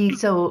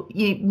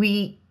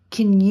 We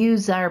can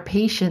use our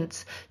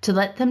patience to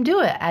let them do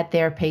it at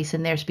their pace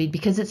and their speed,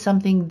 because it's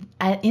something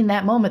in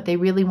that moment they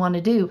really want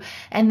to do.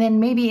 And then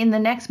maybe in the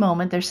next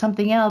moment there's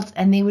something else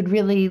and they would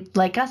really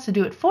like us to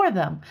do it for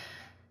them,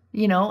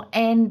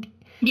 and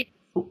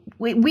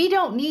we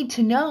don't need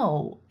to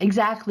know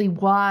exactly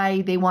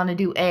why they want to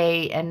do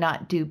A and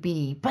not do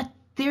B, but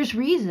there's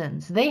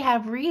reasons. They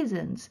have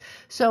reasons.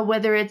 So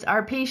whether it's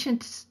our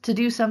patience to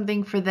do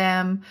something for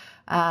them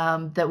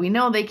that we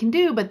know they can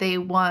do, but they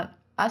want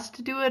us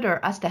to do it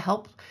or us to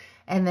help,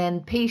 and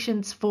then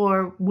patience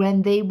for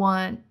when they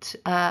want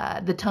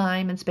the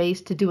time and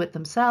space to do it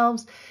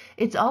themselves.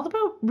 It's all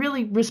about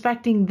really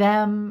respecting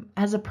them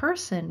as a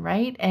person,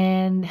 right?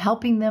 And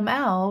helping them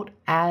out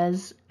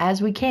as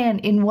we can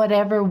in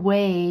whatever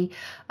way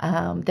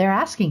they're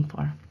asking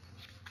for.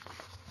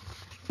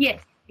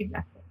 Yes,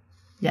 exactly.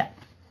 Yeah.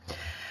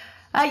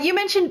 You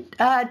mentioned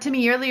to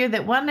me earlier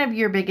that one of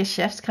your biggest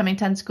shifts coming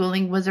to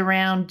unschooling was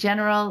around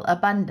general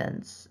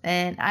abundance.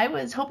 And I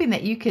was hoping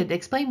that you could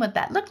explain what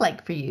that looked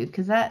like for you,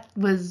 because that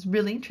was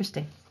really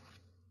interesting.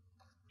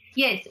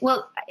 Yes,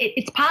 well,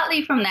 it's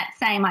partly from that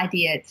same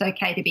idea. It's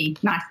okay to be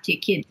nice to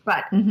your kids,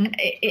 but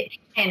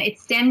it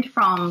stemmed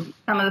from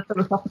some of the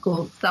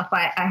philosophical stuff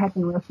I have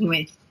been working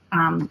with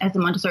as a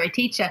Montessori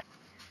teacher,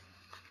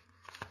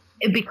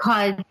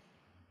 because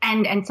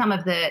and some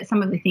of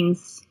the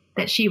things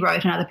that she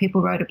wrote and other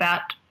people wrote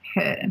about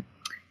her.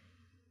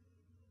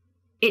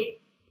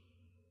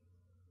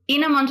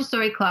 In a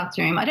Montessori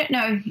classroom, I don't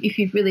know if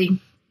you've really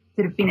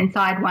sort of been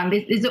inside one.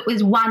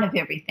 There's one of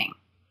everything.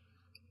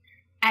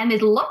 And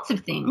there's lots of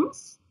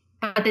things,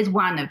 but there's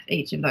one of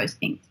each of those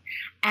things.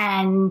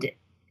 And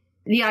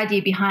the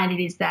idea behind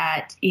it is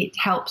that it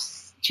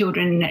helps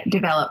children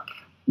develop,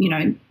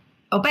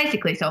 or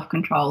basically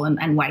self-control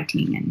and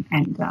waiting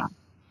and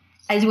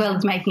as well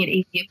as making it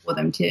easier for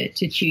them to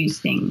choose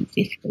things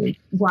if there's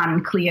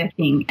one clear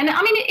thing. And,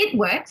 I mean, it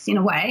works in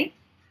a way.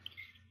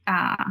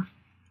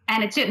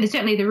 And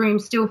certainly the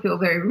rooms still feel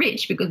very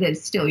rich because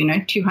there's still,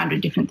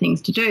 200 different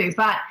things to do.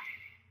 But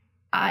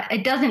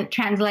it doesn't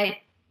translate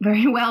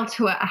very well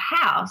to a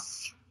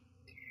house.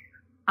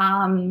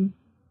 But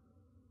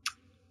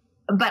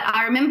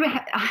I remember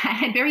I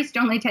had very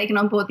strongly taken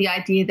on board the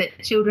idea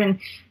that children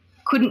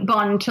couldn't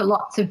bond to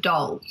lots of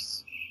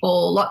dolls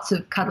or lots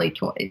of cuddly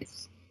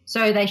toys.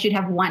 So they should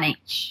have one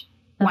each,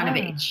 one of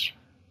each.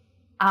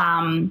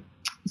 And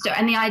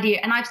the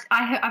idea, and I've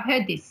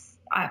heard this,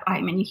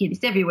 I mean, you hear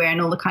this everywhere and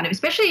all the kind of,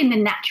 especially in the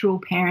natural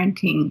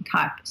parenting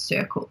type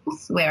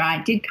circles where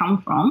I did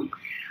come from,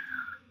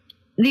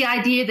 the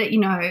idea that,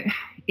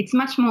 it's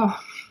much more,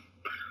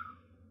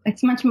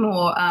 what's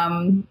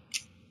the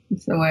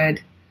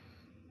word,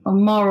 or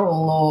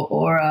moral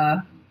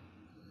or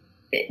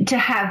to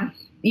have,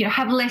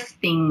 have less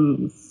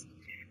things,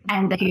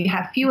 and that you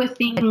have fewer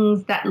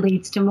things that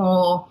leads to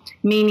more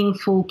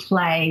meaningful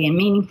play and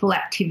meaningful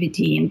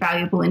activity and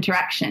valuable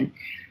interaction.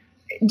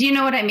 Do you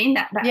know what I mean?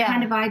 That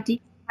kind of idea.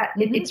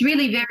 It's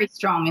really very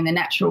strong in the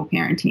natural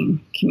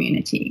parenting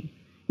community,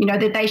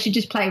 that they should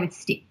just play with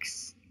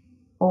sticks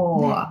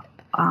or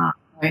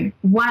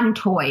one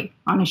toy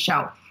on a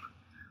shelf,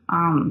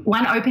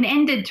 one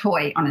open-ended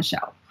toy on a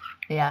shelf.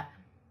 Yeah.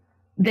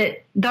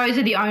 That those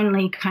are the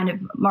only kind of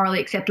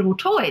morally acceptable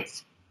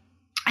toys.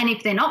 And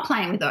if they're not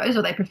playing with those,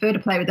 or they prefer to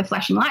play with the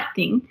flashing light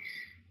thing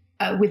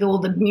with all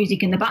the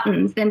music and the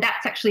buttons, then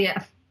that's actually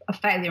a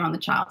failure on the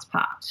child's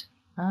part.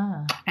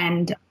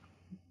 And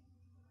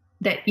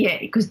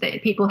because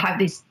people have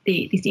this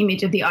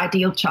image of the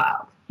ideal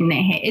child in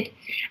their head,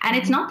 and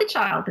it's not the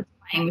child that's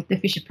playing with the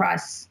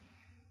Fisher-Price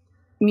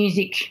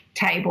music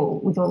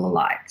table with all the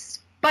lights,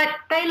 but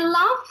they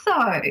love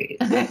those.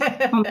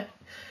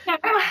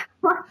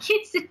 My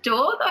kids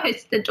adore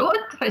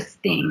those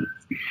things.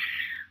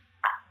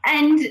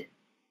 And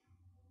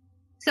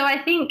so I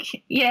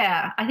think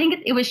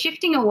it was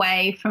shifting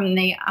away from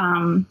the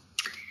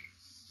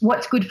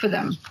what's good for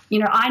them.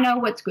 I know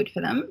what's good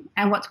for them,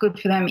 and what's good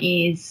for them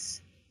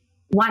is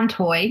one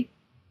toy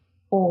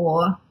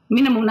or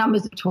minimal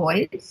numbers of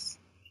toys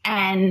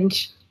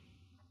and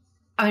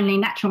only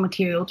natural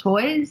material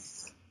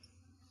toys.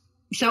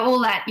 So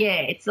all that,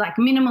 it's like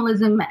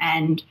minimalism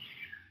and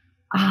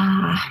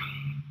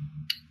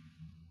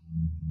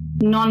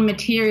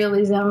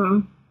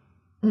non-materialism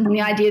And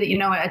the idea that, you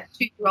know, a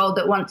 2-year-old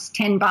that wants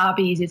 10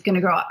 Barbies is going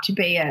to grow up to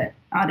be a,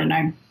 I don't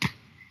know,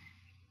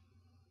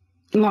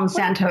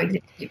 Monsanto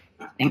executive.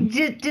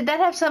 Did that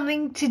have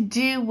something to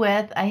do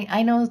with,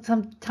 I know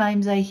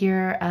sometimes I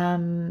hear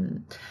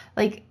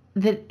like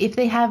that if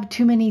they have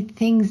too many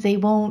things, they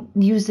won't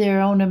use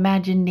their own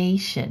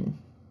imagination.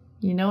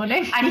 You know what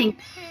I mean?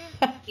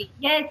 I think,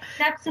 yes,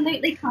 it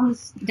absolutely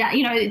comes down,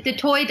 you know, the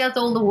toy does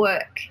all the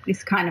work,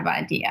 this kind of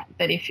idea,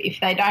 that if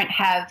they don't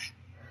have,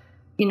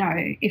 you know,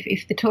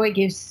 if the toy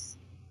gives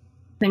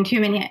them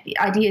too many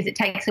ideas, it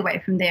takes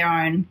away from their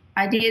own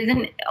ideas.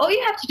 And all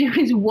you have to do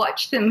is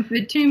watch them for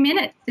 2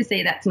 minutes to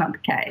see that's not the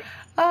case.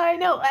 I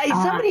know.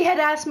 Somebody had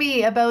asked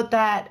me about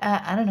that,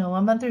 I don't know,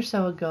 a month or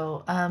so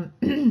ago.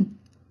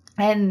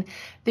 And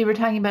they were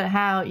talking about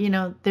how, you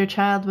know, their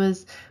child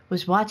was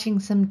watching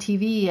some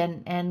TV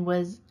and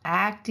was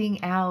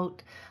acting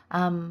out,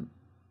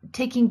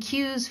 taking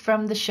cues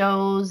from the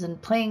shows and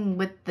playing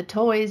with the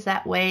toys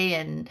that way.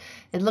 And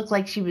it looked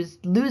like she was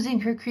losing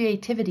her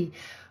creativity.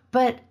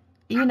 But,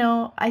 you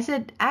know, I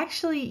said,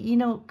 actually, you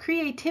know,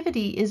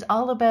 creativity is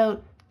all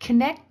about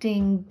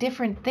connecting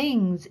different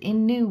things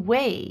in new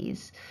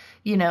ways.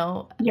 You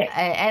know, yes.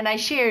 And I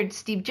shared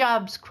Steve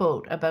Jobs'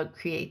 quote about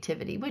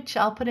creativity, which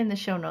I'll put in the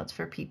show notes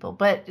for people.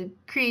 But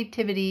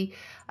creativity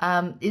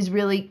is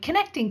really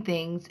connecting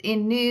things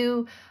in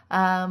new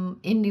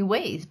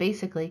ways,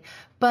 basically.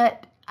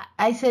 But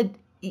I said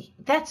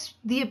that's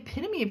the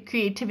epitome of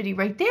creativity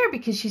right there,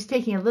 because she's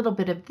taking a little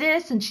bit of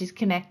this and she's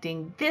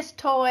connecting this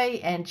toy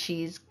and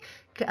she's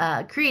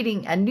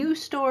creating a new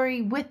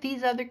story with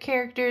these other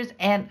characters.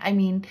 And I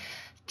mean,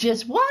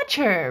 just watch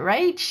her,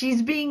 right?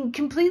 She's being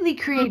completely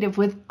creative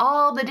with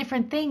all the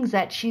different things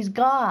that she's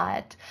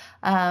got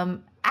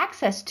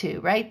access to,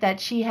 right? That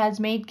she has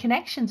made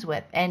connections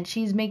with, and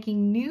she's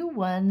making new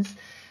ones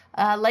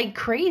like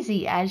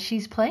crazy as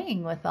she's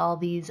playing with all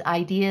these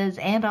ideas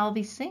and all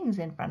these things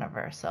in front of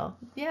her. So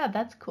yeah,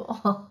 that's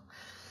cool.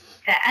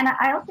 And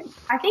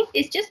I think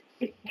it's just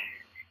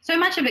so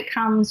much of it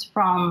comes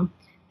from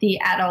the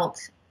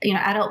adults'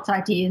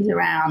 ideas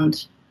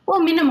around, well,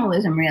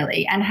 minimalism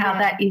really, and how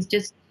that is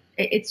just,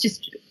 it's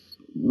just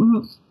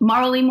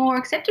morally more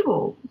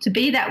acceptable to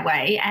be that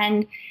way.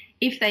 And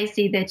if they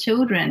see their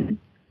children,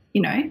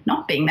 you know,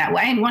 not being that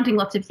way and wanting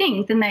lots of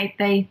things, then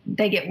they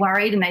get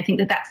worried and they think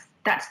that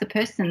that's the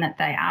person that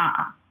they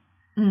are.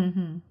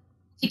 Mm-hmm.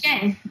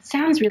 Again, it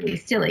sounds really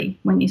silly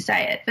when you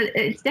say it, but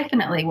it's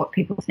definitely what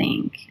people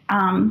think.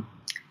 And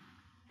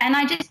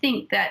I just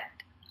think that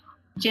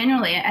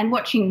generally, and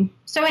watching,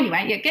 so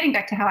anyway, yeah, getting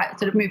back to how I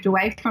sort of moved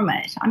away from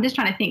it, I'm just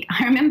trying to think.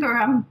 I remember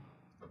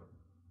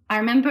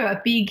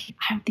a big,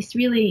 this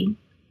really,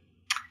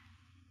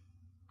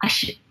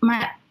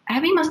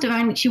 Abby must have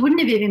only, she wouldn't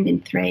have even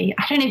been 3.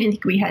 I don't even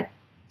think we had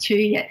 2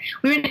 yet.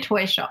 We were in a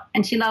toy shop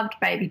and she loved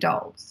baby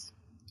dolls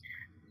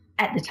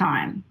at the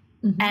time.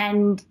 Mm-hmm.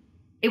 And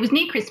it was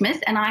near Christmas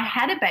and I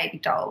had a baby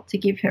doll to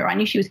give her. I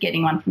knew she was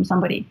getting one from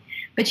somebody,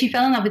 but she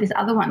fell in love with this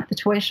other one at the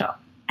toy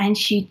shop and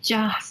she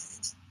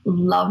just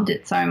loved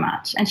it so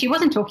much. And she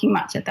wasn't talking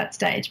much at that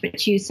stage, but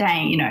she was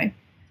saying, you know,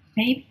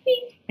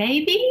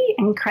 baby,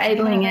 and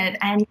cradling it.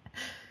 And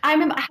I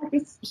remember I had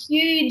this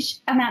huge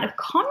amount of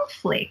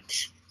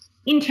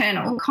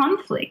internal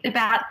conflict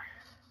about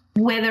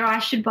whether I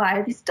should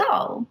buy this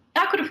doll.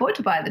 I could afford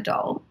to buy the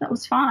doll. That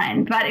was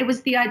fine. But it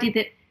was the idea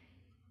that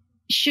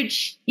should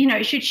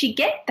she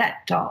get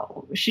that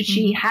doll? Should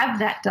she have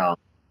that doll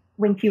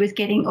when she was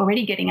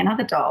already getting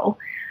another doll?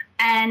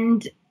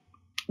 And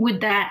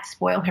would that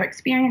spoil her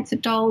experience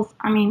of dolls?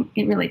 I mean,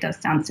 it really does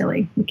sound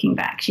silly looking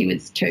back. She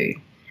was 2.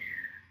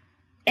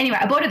 Anyway,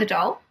 I bought her the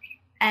doll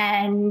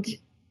and,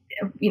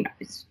 you know,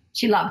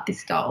 she loved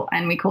this doll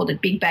and we called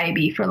it Big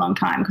Baby for a long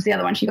time because the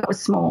other one she got was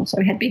small. So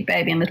we had Big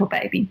Baby and Little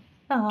Baby.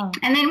 Oh.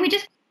 And then we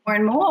just more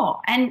and more.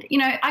 And, you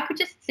know, I could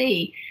just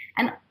see,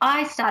 and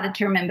I started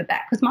to remember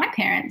back because my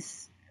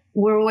parents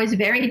were always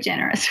very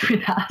generous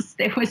with us.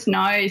 There was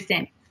no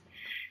sense.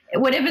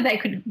 Whatever they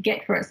could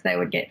get for us, they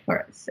would get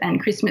for us. And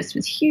Christmas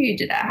was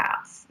huge at our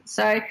house.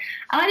 So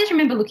I just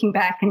remember looking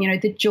back and, you know,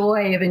 the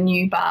joy of a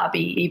new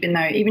Barbie, even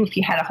if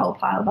you had a whole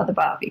pile of other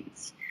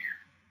Barbies.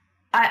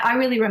 I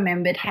really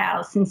remembered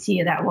how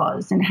sincere that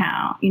was and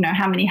how, you know,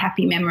 how many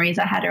happy memories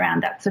I had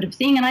around that sort of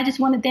thing. And I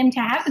just wanted them to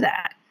have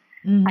that.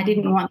 Mm. I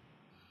didn't want,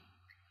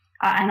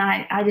 and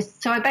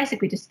I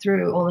basically just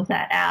threw all of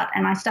that out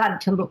and I started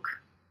to look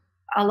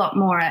a lot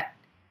more at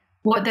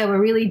what they were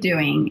really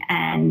doing.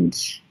 And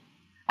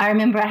I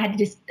remember I had to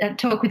just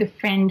talk with a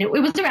friend. It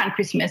was around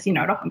Christmas, you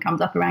know, it often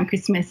comes up around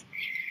Christmas.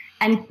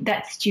 And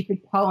that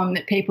stupid poem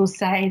that people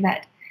say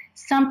that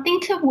something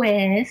to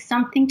wear,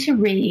 something to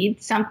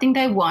read, something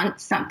they want,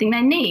 something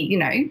they need, you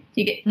know,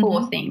 you get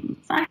 4 things.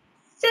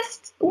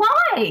 Just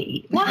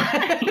why?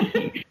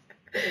 Why?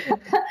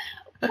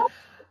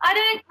 I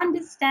don't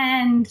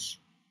understand.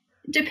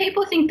 Do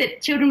people think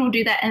that children will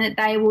do that and that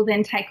they will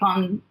then take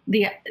on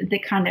the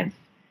kind of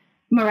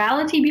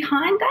morality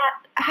behind that?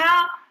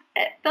 How?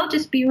 They'll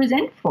just be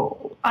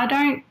resentful.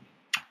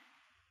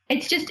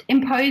 It's just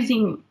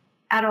imposing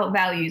adult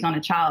values on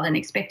a child and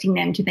expecting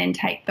them to then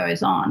take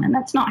those on. And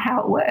that's not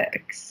how it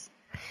works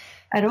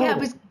at all. I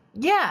was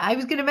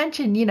going to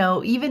mention,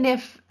 even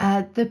if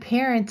the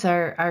parents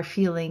are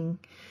feeling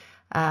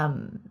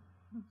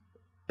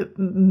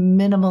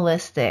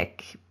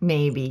minimalistic,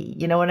 maybe,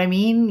 you know what I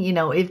mean?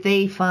 If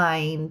they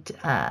find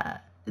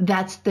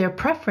that's their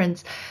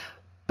preference,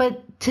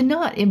 but to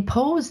not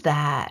impose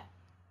that,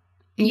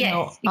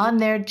 on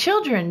their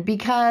children,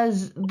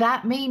 because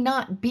that may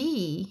not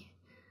be.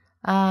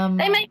 They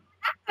may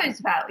have those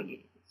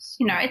values.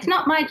 It's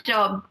not my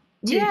job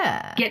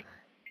to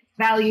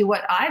value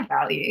what I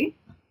value.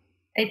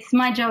 It's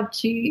my job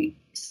to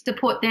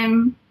support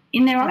them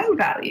in their own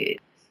values.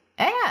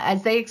 Yeah,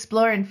 as they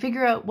explore and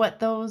figure out what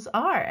those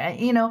are,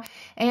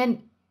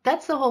 and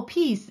that's the whole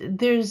piece.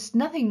 There's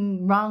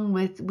nothing wrong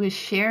with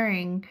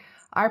sharing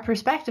our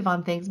perspective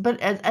on things, but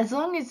as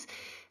long as,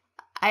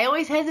 I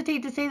always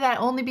hesitate to say that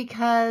only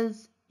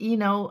because,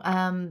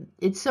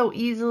 it's so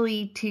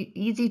easy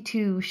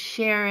to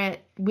share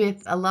it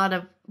with a lot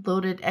of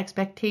loaded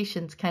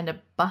expectations kind of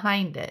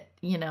behind it,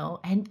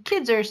 and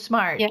kids are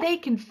smart. Yeah. They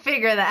can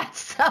figure that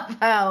stuff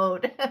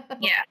out.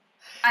 Yeah.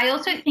 I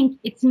also think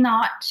it's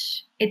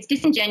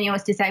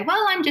disingenuous to say,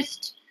 well, I'm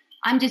just,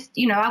 I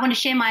want to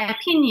share my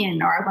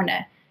opinion, or I want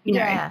to,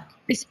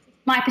 this is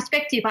my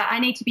perspective. I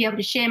need to be able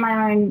to share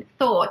my own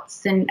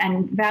thoughts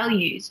and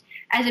values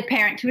as a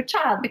parent to a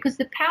child, because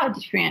the power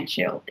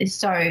differential is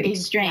so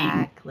extreme.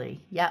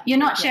 Exactly. Yeah. You're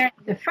not sharing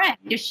with a friend.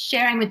 You're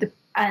sharing with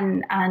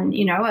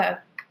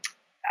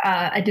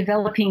a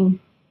developing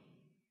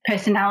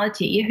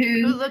personality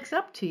who looks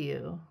up to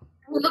you.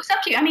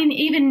 I mean,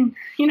 even,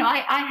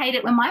 I hate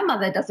it when my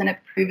mother doesn't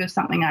approve of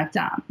something I've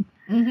done.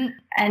 Mm-hmm.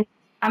 And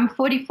I'm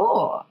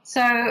 44.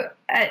 So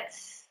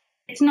it's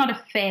not a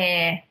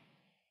fair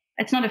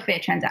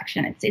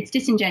transaction. It's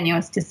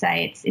disingenuous to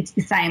say it's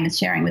the same as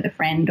sharing with a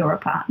friend or a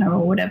partner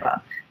or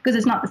whatever, because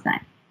it's not the same.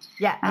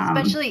 Yeah,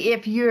 especially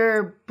if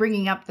you're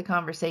bringing up the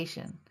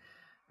conversation,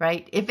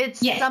 right? If it's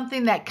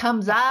something that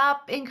comes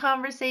up in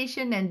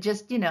conversation and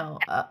just,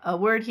 a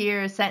word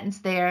here, a sentence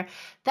there,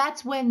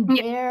 that's when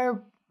they're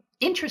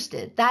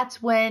interested.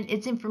 That's when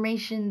it's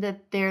information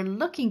that they're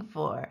looking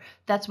for.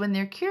 That's when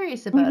they're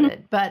curious about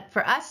it. But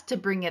for us to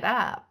bring it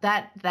up,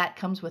 that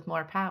comes with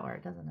more power,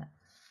 doesn't it?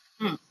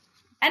 Mm.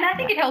 And I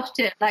think it helps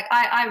to,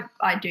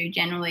 I do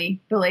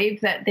generally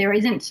believe that there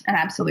isn't an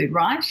absolute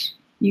right,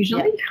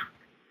 usually. Yeah.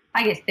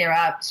 I guess there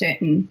are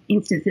certain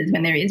instances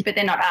when there is, but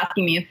they're not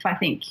asking me if I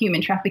think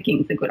human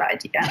trafficking is a good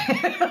idea.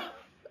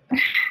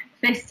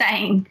 They're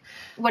saying,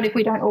 what if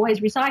we don't always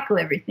recycle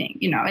everything?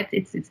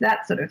 It's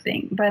that sort of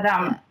thing. But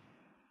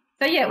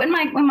so when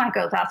my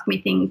girls ask me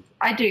things,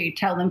 I do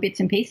tell them bits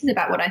and pieces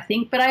about what I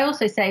think, but I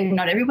also say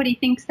not everybody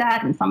thinks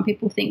that, and some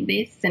people think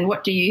this, and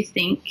what do you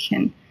think?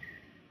 And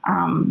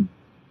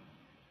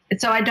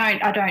so I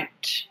don't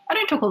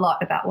talk a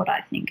lot about what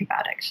I think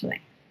about,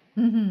 actually.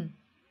 Mm-hmm.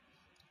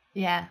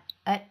 Yeah,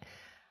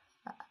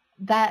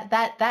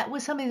 that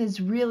was something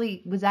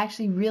was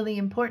actually really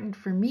important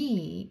for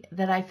me,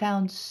 that I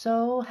found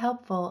so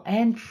helpful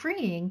and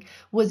freeing,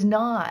 was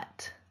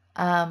not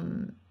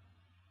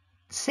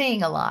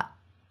saying a lot,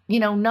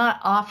 not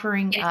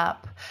offering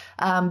up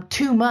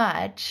too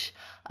much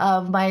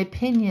of my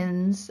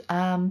opinions,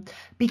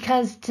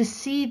 because to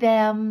see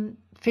them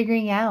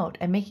figuring out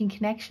and making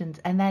connections,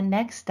 and that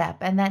next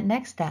step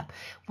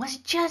was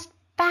just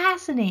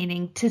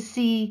fascinating to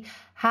see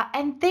how,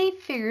 and they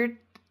figured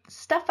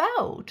stuff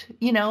out,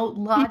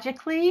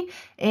 logically,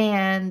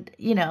 and,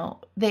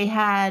 they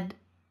had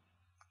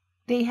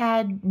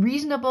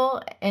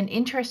reasonable and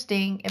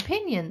interesting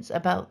opinions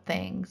about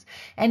things.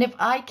 And if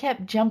I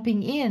kept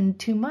jumping in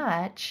too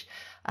much,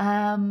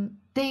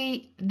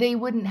 they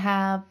wouldn't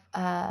have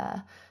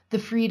the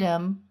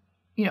freedom,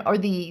 or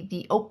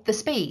the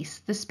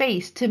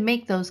space to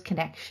make those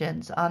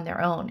connections on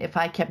their own, if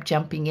I kept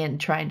jumping in,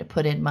 trying to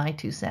put in my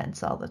 2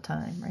 cents all the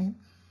time, right?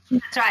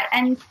 That's right.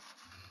 And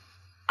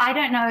I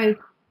don't know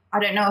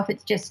if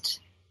it's just,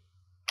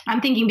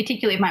 I'm thinking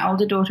particularly of my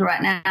older daughter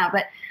right now,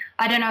 but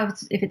I don't know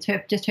if it's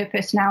just her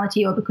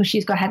personality, or because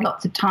she's had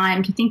lots of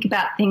time to think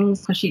about things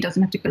because she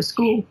doesn't have to go to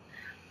school.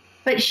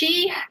 But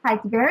she has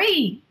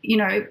very,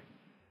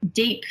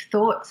 deep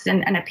thoughts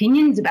and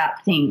opinions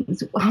about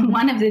things.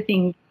 One of the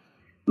things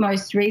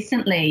most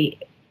recently,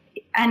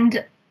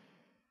 and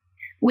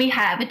we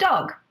have a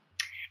dog,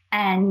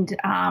 and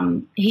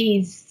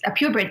he's a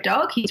purebred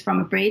dog. He's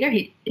from a breeder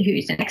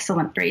who's an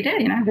excellent breeder,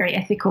 very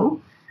ethical,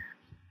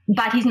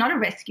 but he's not a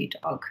rescue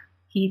dog.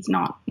 He's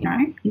not,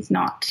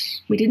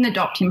 we didn't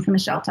adopt him from a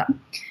shelter.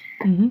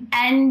 Mm-hmm.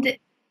 And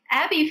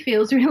Abby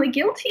feels really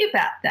guilty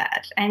about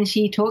that. And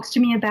she has talked to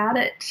me about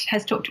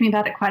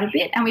it quite a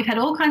bit. And we've had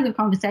all kinds of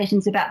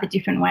conversations about the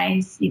different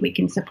ways we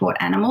can support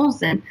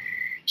animals. And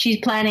she's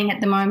planning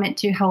at the moment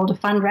to hold a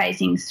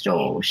fundraising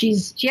stall. She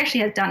actually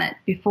has done it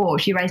before.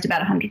 She raised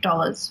about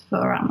 $100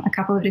 for a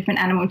couple of different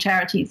animal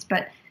charities,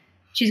 but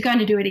she's going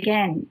to do it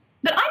again.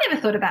 But I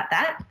never thought about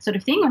that sort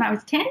of thing when I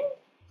was 10.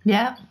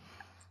 Yeah.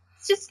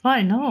 It's just,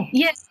 I know.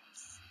 Yes,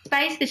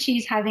 space that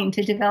she's having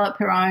to develop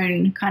her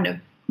own kind of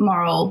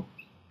moral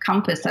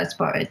compass, I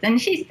suppose.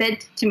 And she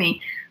said to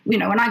me, you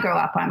know, when I grow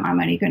up, I'm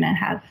only going to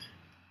have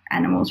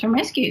animals from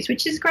rescues,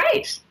 which is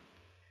great.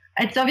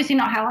 It's obviously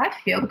not how I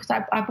feel because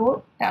I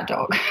bought our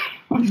dog.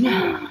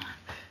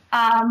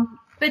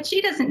 But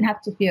she doesn't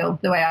have to feel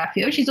the way I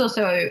feel. She's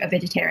also a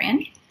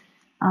vegetarian.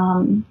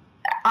 I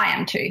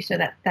am too, so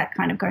that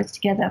kind of goes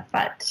together.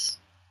 But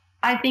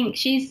I think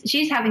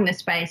she's having the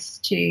space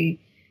to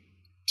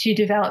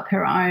develop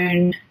her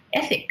own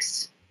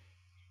ethics.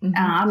 Mm-hmm.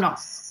 I'm not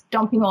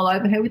stomping all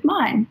over her with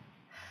mine.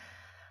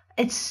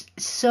 It's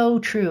so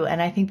true.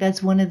 And I think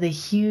that's one of the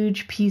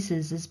huge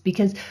pieces is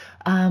because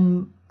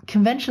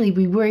conventionally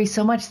we worry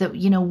so much that,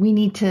 you know, we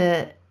need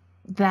to,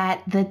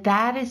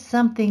 that is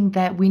something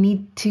that we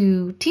need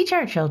to teach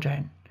our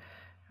children,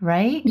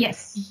 right?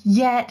 Yes.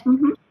 Yet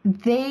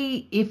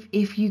they,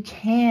 if you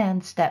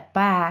can step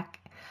back,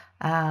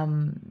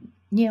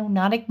 you know,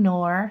 not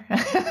ignore,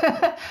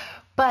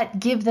 but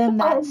give them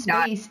that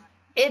space.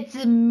 It's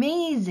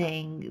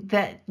amazing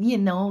that, you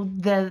know,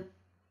 the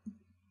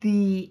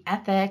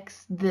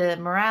ethics, the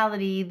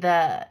morality,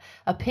 the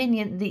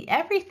opinion, the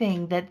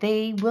everything that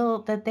they will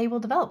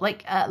develop.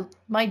 Like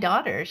my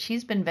daughter,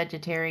 she's been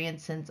vegetarian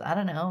since, I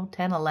don't know,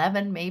 10,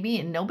 11 maybe,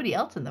 and nobody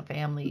else in the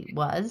family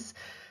was.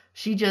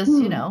 She just,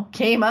 you know,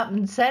 came up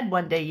and said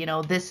one day, you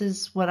know, this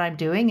is what I'm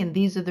doing and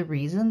these are the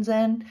reasons.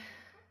 And,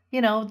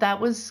 you know, that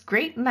was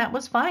great and that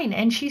was fine.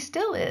 And she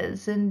still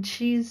is. And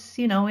she's,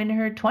 you know, in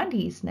her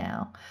 20s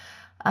now.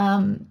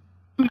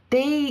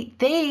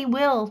 They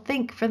will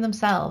think for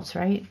themselves,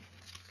 right?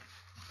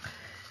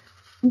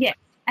 Yes.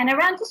 And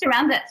around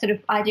that sort of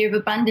idea of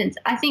abundance,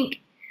 I think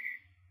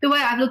the way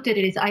I've looked at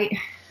it is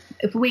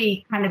if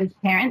we kind of as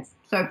parents,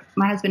 so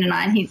my husband and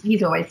I, and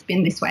he's always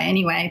been this way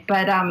anyway,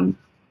 but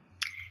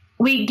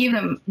we give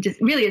them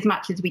just really as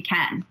much as we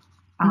can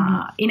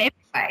in every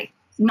way,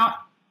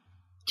 not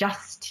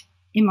just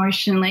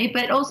emotionally,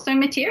 but also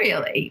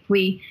materially.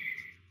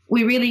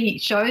 We really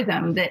show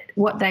them that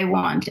what they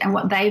want and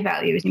what they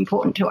value is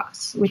important to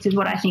us, which is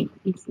what I think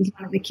is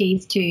one of the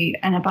keys to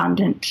an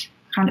abundant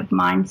kind of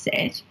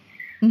mindset.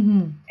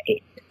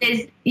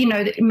 There's, you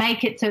know,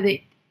 make it so that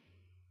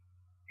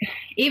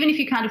even if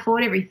you can't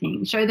afford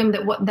everything, show them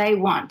that what they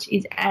want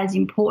is as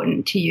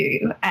important to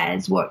you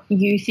as what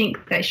you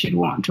think they should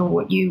want or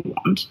what you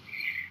want,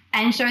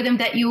 and show them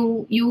that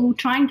you'll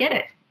try and get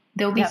it.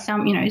 There'll be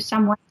some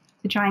way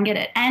to try and get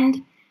it.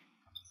 And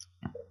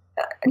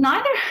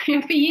neither, you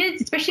know, for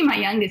years, especially my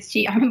youngest,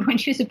 I remember when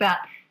she was about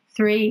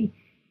 3,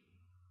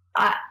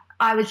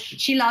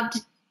 she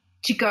loved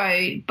to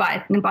go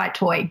buy a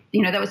toy.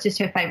 You know, that was just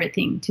her favorite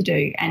thing to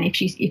do. And if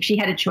she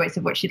had a choice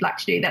of what she'd like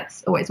to do,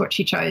 that's always what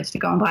she chose, to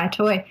go and buy a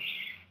toy.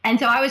 And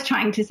so I was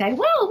trying to say,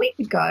 well, we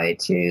could go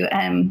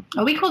to,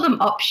 we call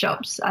them op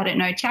shops. I don't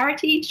know,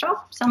 charity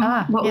shops.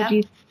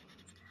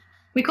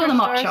 We call them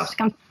op shops.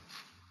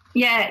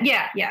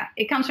 Yeah.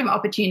 It comes from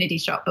opportunity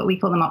shop, but we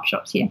call them op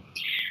shops here.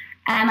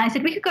 And I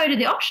said, we could go to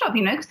the op shop,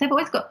 you know, because they've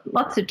always got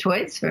lots of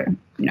toys for,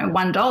 you know,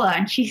 $1.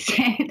 And she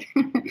said,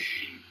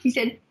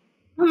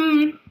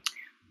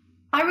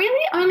 I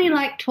really only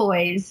like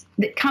toys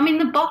that come in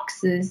the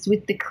boxes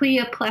with the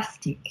clear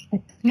plastic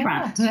at the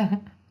front.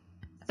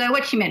 So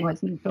what she meant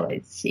was new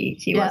toys.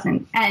 She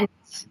wasn't. And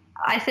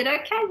I said,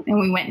 okay.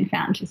 And we went and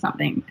found her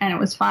something and it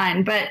was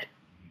fine. But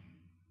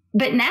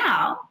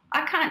now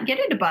I can't get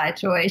her to buy a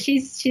toy.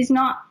 She's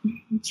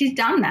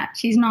done that.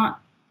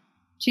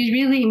 She's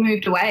really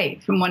moved away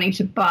from wanting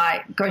to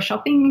go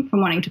shopping, from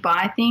wanting to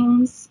buy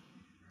things.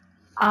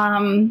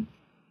 It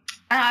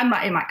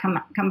might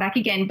come back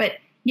again. But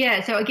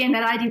yeah, so again,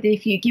 that idea that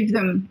if you give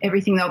them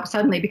everything, they'll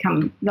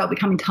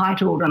become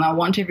entitled and they'll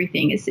want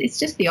everything. It's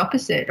just the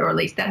opposite, or at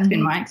least that's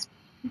been my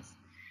experience.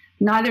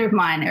 Neither of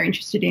mine are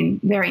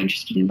very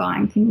interested in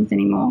buying things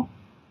anymore.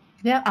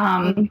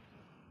 Yeah.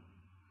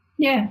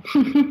 Yeah.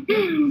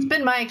 It's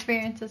been my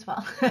experience as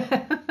well.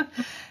 And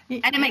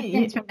it makes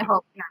sense from the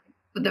whole, you know,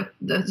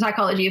 the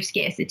psychology of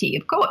scarcity,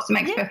 of course. It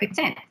makes perfect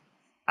sense.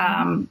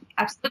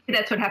 Absolutely,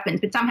 that's what happens.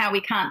 But somehow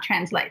we can't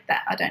translate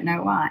that. I don't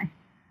know why.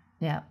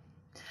 Yeah.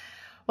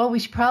 Well, we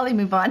should probably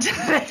move on to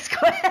the next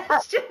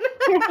question.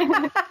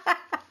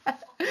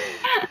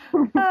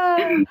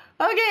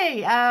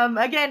 Okay.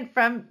 Again,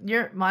 from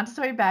your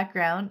Montessori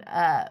background,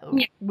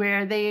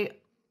 where they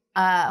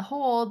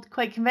hold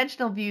quite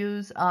conventional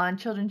views on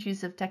children's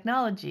use of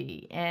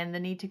technology and the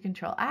need to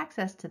control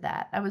access to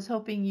that. I was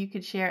hoping you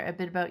could share a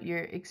bit about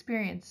your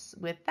experience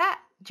with that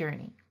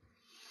journey.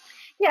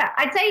 Yeah,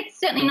 I'd say it's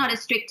certainly not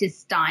as strict as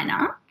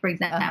Steiner, for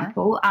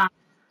example.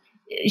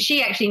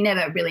 She actually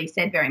never really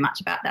said very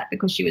much about that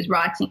because she was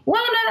writing.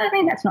 Well, no, I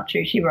think that's not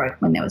true. She wrote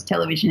when there was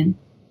television.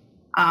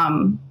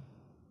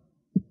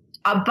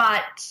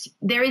 But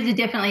there is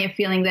definitely a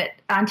feneling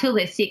that until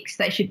they're 6,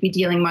 they should be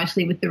dealing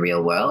mostly with the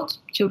real world,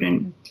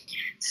 children.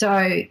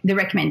 So the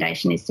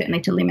recommendation is certainly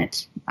to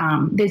limit.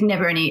 There's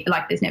never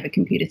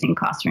computers in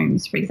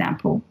classrooms, for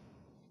example,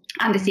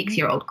 under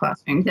 6-year-old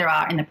classrooms. There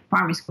are in the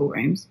primary school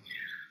rooms.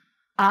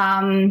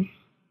 And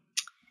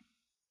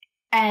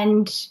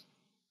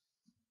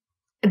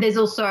there's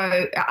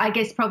also, I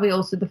guess, probably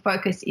also the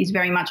focus is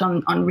very much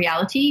on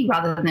reality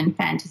rather than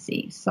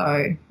fantasy,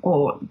 so,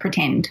 or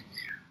pretend.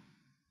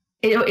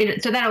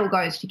 So that all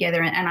goes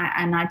together,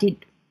 and I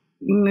did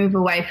move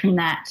away from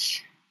that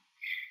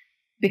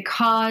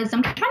because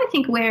I'm trying to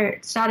think where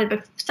it started,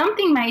 but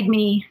something made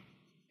me,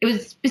 it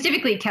was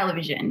specifically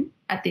television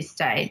at this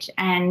stage,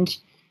 and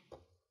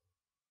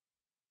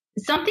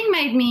something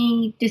made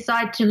me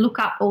decide to look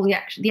up all the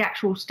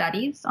actual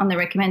studies on the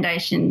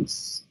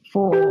recommendations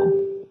for,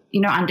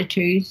 under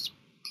twos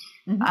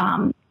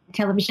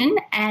television,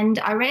 and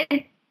I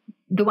read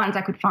the ones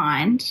I could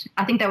find.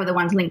 I think they were the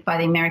ones linked by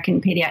the American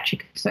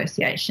Pediatric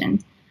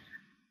Association.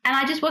 And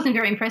I just wasn't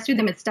very impressed with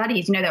them as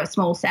studies. They were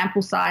small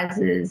sample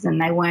sizes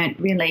and they weren't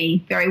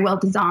really very well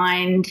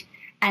designed,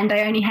 and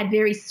they only had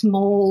very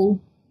small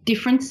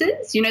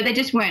differences. They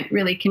just weren't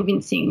really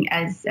convincing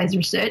as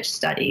research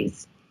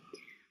studies.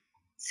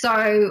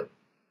 So,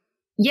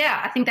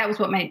 yeah, I think that was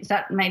what made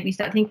me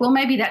start thinking, well,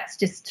 maybe that's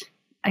just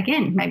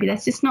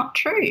not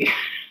true.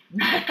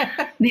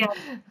 The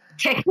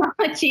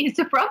technology is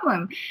a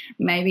problem.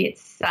 Maybe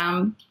it's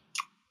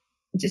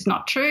just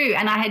not true.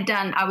 And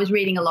I was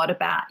reading a lot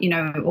about,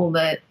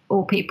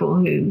 all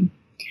people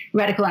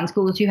radical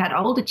unschoolers who had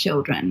older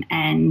children,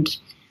 and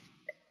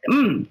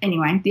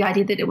anyway, the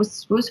idea that it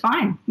was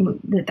fine,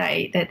 that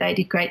they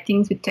did great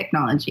things with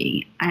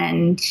technology.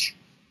 And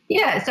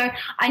yeah, so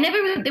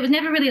there was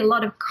never really a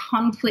lot of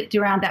conflict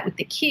around that with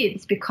the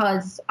kids,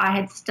 because I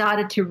had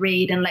started to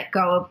read and let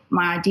go of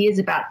my ideas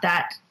about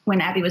that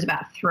when Abby was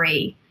about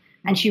 3,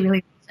 and she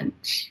really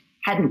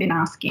hadn't been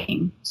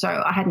asking.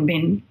 So I hadn't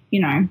been,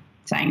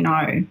 saying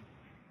no.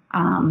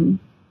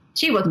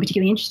 She wasn't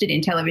particularly interested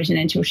in television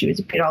until she was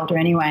a bit older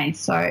anyway.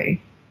 So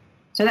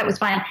that was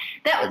fine.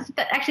 But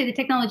actually the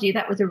technology,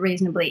 that was a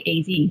reasonably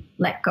easy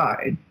let go.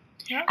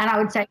 Yeah. And I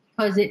would say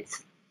because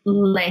it's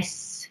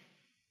less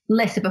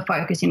of a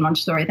focus in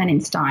Montessori than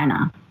in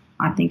Steiner,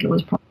 I think it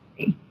was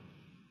probably,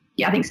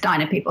 I think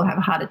Steiner people have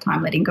a harder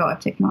time letting go of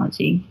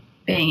technology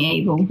being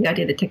evil, the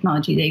idea that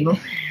technology is evil.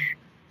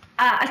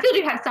 I still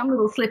do have some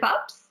little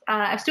slip-ups.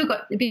 I've still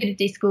got a bit of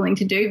deschooling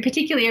to do,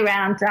 particularly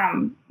around,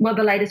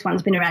 the latest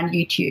one's been around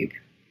YouTube,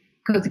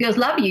 because the girls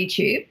love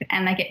YouTube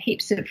and they get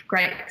heaps of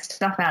great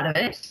stuff out of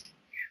it.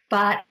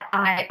 But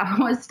I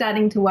was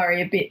starting to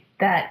worry a bit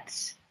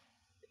that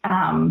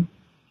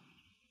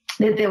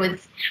there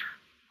was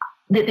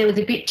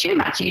a bit too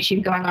much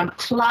YouTube going on.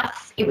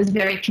 Plus, it was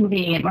very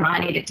convenient when I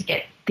needed to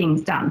get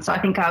things done. So I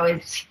think I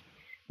was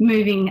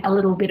moving a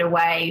little bit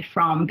away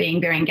from being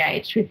very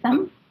engaged with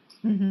them.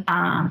 Mm-hmm.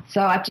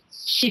 So I've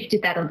just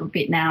shifted that a little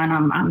bit now, and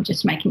I'm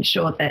just making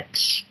sure that,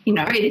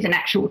 it is an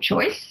actual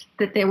choice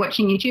that they're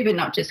watching YouTube and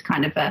not just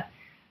kind of I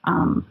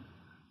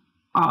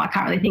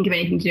can't really think of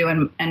anything to do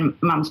and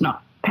mum's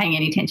not paying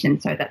any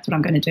attention, so that's what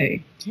I'm going to do.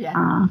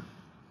 Yeah.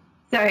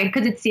 So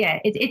because it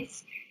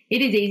is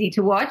easy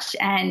to watch,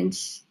 and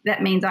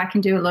that means I can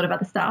do a lot of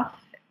other stuff,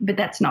 but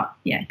that's not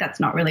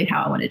really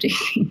how I want to do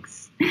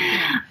things.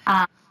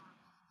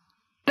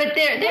 But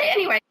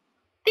anyway,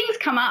 things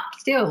come up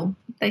still.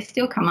 They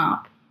still come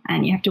up,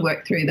 and you have to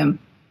work through them.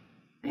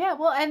 Yeah,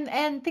 well,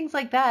 and things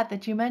like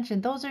that you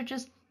mentioned, those are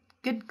just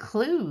good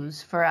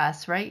clues for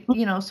us, right?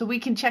 So we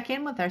can check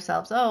in with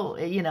ourselves. Oh,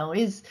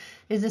 is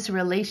this a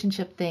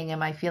relationship thing?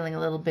 Am I feeling a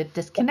little bit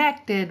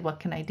disconnected? What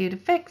can I do to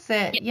fix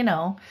it?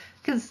 Yeah.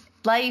 Because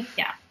life,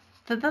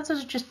 those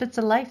are just bits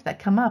of life that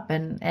come up,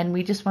 and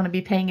we just want to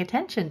be paying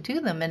attention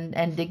to them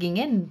and digging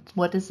in.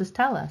 What does this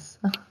tell us?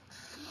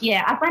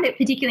 Yeah, I find it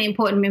particularly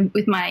important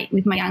with my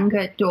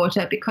younger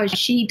daughter, because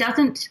she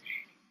doesn't,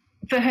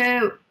 for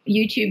her,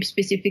 YouTube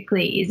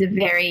specifically is a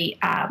very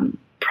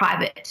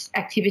private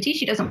activity.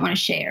 She doesn't want to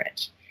share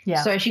it.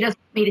 Yeah. So she doesn't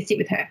want me to sit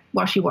with her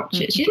while she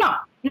watches.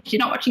 Mm-hmm. She's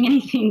not watching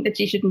anything that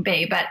she shouldn't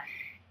be. But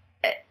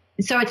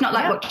so it's not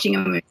like watching a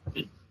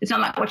movie. It's not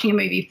like watching a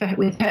movie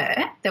with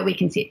her that we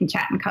can sit and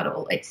chat and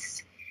cuddle.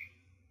 It's,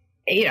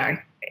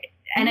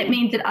 and it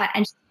means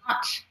that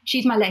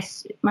she's my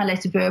less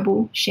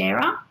verbal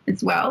sharer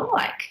as well.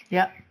 Like,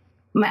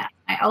 my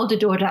older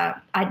daughter,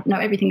 I know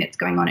everything that's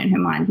going on in her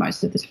mind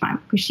most of the time,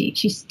 because she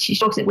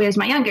talks it. Whereas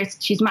my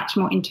youngest, she's much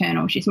more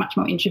internal. She's much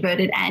more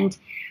introverted, and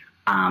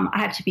I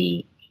have to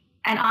be,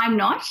 and I'm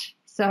not.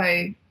 So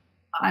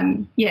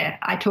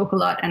I talk a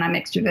lot and I'm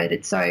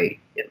extroverted. So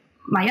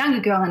my younger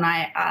girl and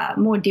I are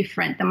more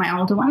different than my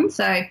older one.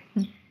 So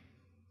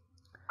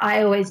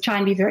I always try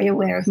and be very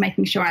aware of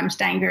making sure I'm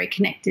staying very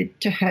connected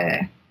to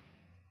her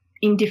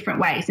in different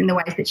ways, in the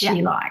ways that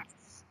she likes.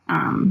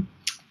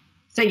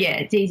 So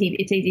it's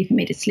easy for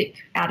me to slip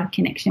out of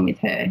connection with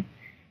her.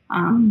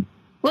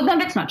 Well, no,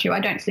 that's not true. I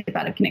don't slip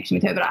out of connection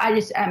with her, but I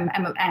just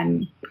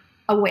am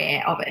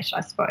aware of it,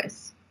 I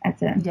suppose, as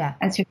her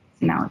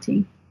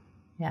personality.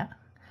 Yeah.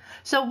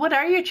 So what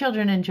are your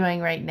children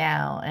enjoying right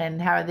now,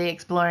 and how are they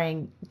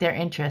exploring their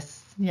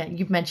interests? Yeah,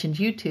 you've mentioned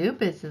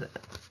YouTube. Is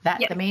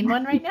that the main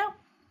one right now?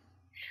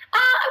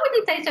 I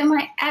wouldn't say so.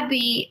 My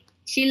Abby,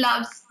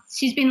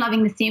 she's been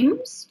loving The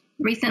Sims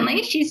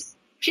recently. She's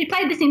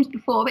played The Sims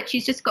before, but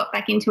she's just got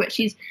back into it.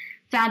 She's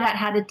found out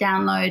how to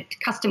download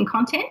custom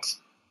content,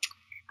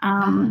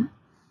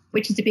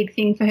 which is a big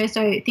thing for her.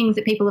 So things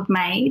that people have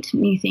made,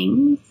 new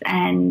things,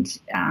 and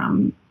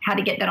how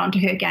to get that onto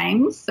her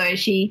games. So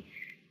she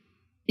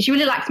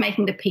really likes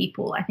making the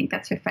people. I think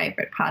that's her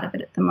favourite part of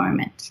it at the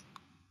moment.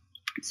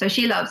 So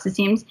she loves The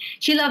Sims.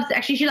 She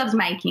loves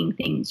making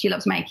things. She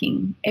loves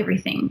making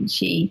everything.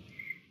 She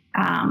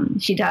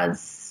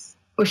cooks.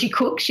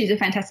 She's a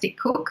fantastic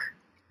cook.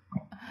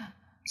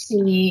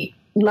 She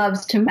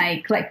loves to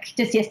make, like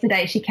just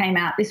yesterday she came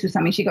out, this was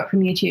something she got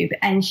from YouTube,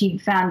 and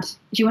she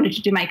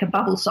wanted to make a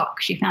bubble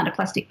sock. She found a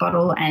plastic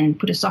bottle and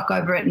put a sock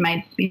over it and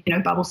made,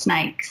 bubble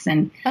snakes.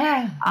 And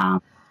so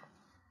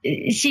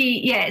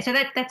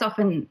that's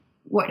often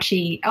what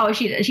she loves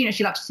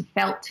to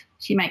felt.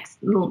 She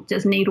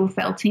does needle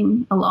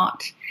felting a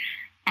lot.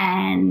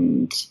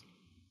 And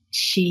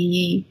so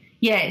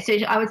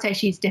I would say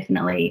she's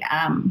definitely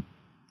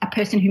a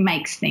person who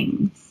makes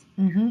things.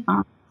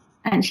 Mm-hmm.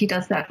 And she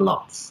does that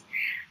lots.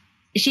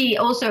 She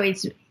also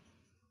is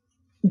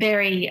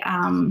very,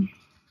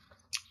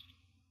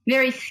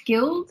 very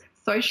skilled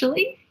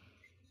socially.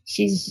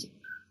 She's,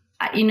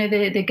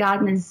 the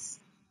gardener's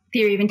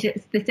theory of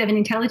the 7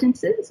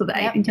 intelligences or the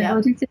 8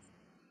 intelligences.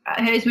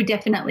 Hers would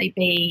definitely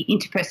be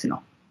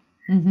interpersonal.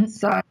 Mm-hmm.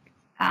 So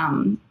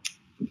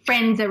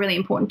friends are really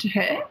important to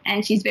her,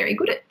 and she's very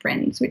good at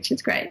friends, which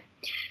is great.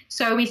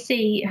 So we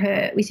see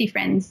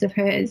friends of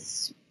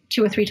hers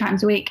 2 or 3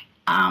 times a week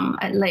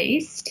at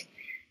least.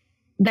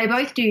 They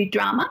both do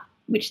drama,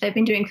 which they've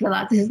been doing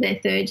this is their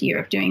 3rd year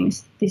of doing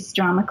this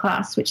drama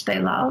class, which they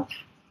love.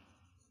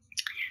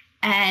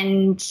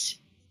 And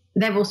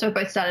they've also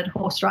both started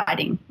horse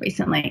riding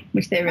recently,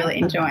 which they're really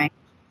enjoying.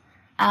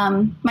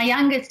 My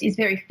youngest is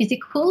very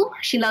physical.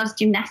 She loves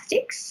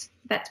gymnastics.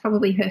 That's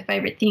probably her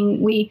favourite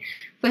thing.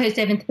 For her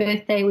 7th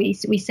birthday,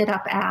 we set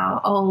up our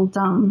old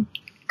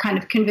kind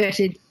of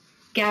converted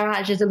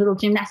garage as a little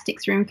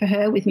gymnastics room for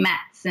her with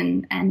mats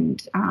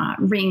and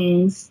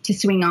rings to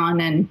swing on,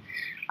 and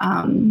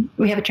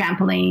we have a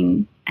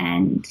trampoline,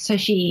 and so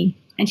she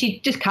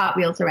just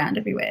cartwheels around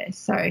everywhere.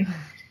 So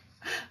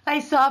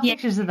I saw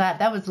pictures of that.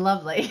 That was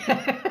lovely.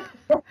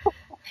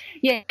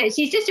 Yeah,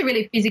 she's just a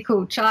really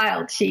physical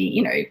child.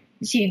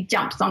 She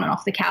jumps on and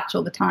off the couch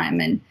all the time,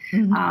 and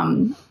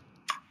mm-hmm.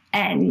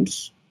 And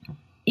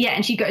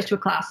she goes to a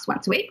class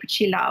once a week, which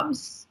she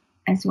loves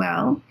as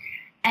well.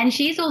 And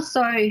she does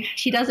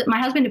it. My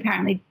husband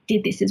apparently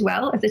did this as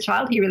well as a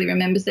child. He really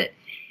remembers it.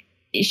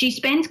 She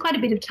spends quite a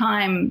bit of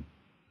time,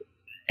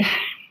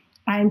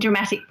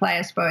 dramatic play,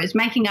 I suppose,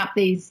 making up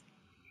these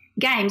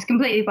games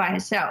completely by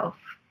herself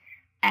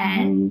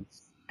and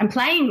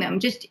playing them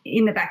just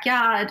in the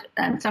backyard,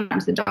 and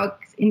sometimes the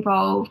dog's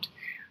involved.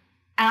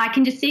 And I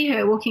can just see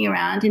her walking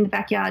around in the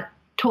backyard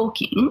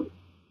talking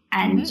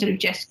and sort of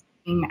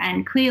gesturing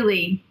and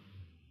clearly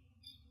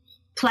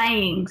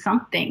playing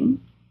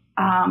something.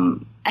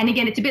 And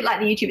again, it's a bit like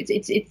the YouTube.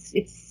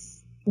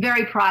 It's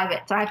very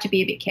private, so I have to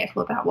be a bit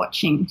careful about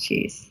watching.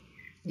 She's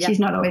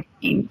not always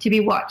keen to be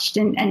watched,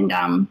 and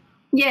so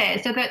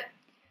that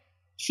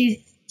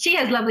she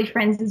has lovely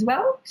friends as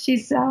well.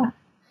 She's a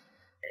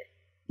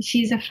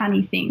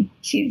funny thing.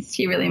 She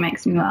really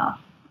makes me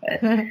laugh.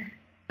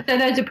 So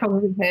those are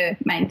probably her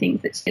main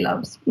things that she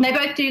loves. And they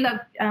both do love.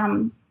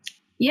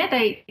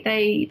 They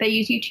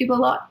use YouTube a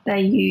lot.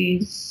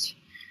 We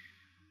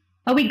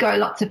go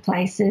lots of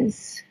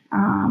places.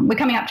 We're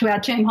coming up to our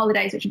term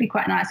holidays, which would be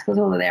quite nice because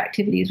all of their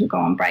activities will go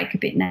on break a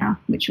bit now,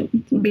 which will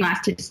be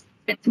nice to just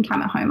spend some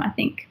time at home, I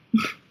think.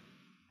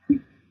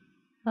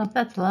 Oh,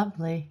 that's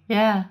lovely.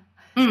 Yeah.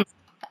 Mm.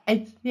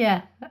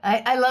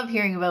 I love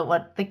hearing about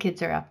what the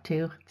kids are up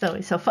to. It's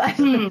always so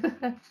fun.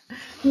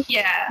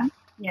 Yeah,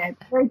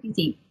 very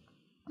busy.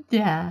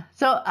 Yeah.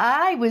 So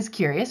I was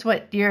curious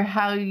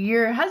how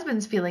your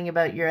husband's feeling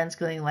about your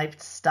unschooling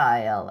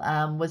lifestyle.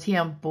 Was he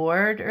on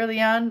board early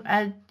on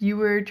as you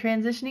were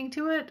transitioning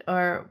to it,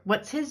 or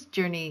what's his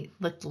journey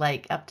looked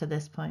like up to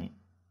this point?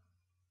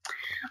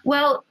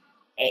 Well,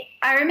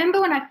 I remember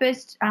when I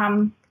first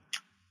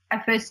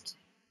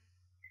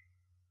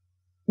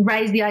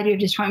raised the idea of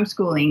just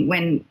homeschooling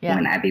when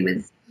Abby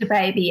was a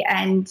baby,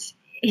 and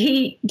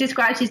he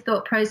described his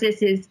thought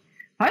process as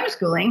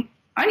homeschooling.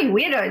 Only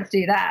weirdos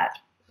do that.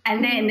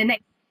 And then the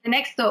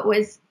next thought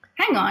was,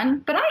 hang on,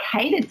 but I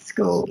hated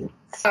school.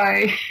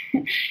 So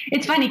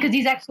it's funny because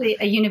he's actually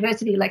a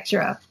university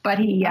lecturer, but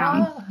he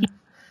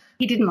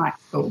didn't like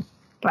school,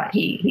 but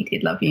he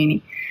did love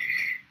uni.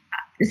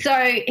 So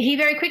he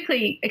very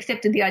quickly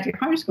accepted the idea of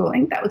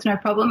homeschooling. That was no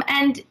problem.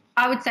 And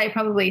I would say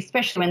probably,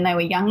 especially when they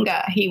were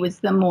younger, he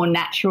was the more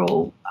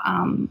natural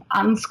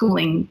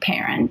unschooling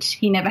parent.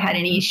 He never had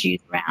any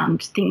issues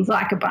around things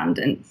like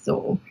abundance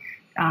or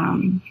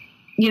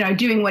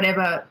doing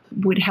whatever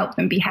would help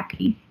them be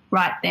happy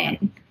right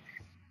then.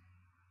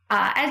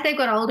 As they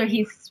got older,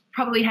 he's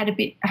probably had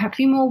a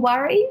few more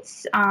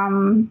worries.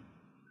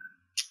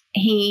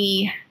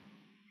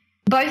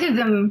 Both of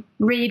them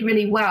read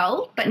really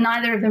well, but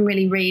neither of them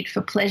really read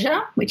for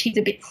pleasure, which he's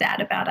a bit sad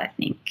about, I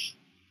think,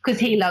 because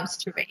he loves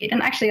to read.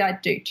 And actually I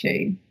do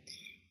too.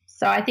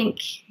 So I think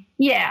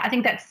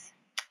that's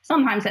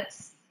sometimes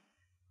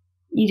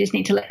you just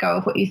need to let go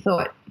of what you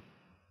thought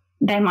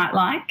they might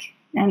like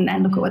and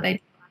look at what they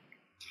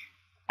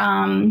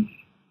do.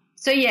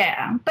 So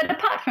yeah, but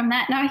apart from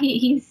that, no,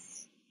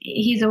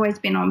 he's always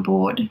been on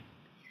board.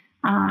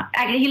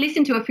 He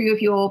listened to a few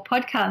of your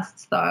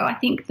podcasts though. I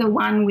think the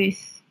one with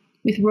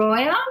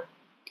Roya.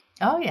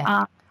 Oh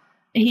yeah.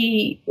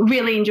 He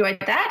really enjoyed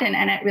that,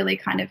 and it really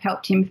kind of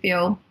helped him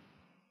feel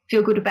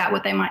good about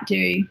what they might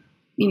do,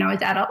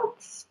 as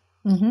adults.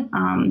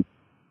 Mm-hmm.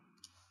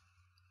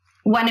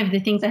 One of the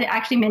things I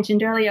actually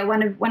mentioned earlier,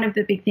 one of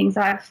the big things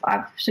I've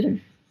sort of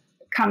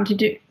come to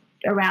do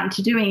around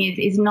to doing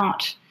is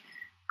not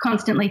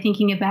constantly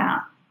thinking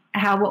about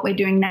how what we're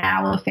doing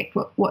now will affect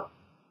what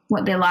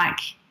they're like,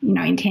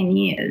 in 10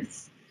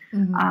 years.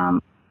 Mm-hmm.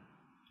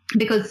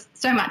 Because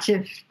so much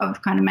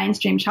of kind of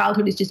mainstream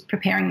childhood is just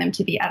preparing them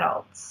to be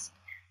adults.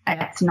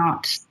 Yeah.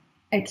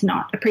 It's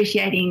not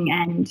appreciating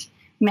and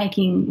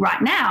making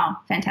right now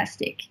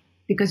fantastic,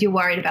 because you're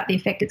worried about the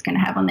effect it's going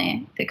to have on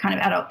their kind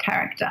of adult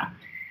character.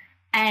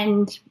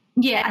 And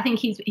yeah, I think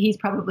he's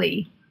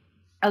probably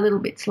a little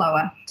bit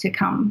slower to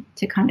come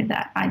to kind of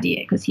that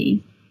idea, because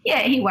he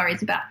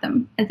worries about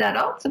them as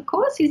adults. Of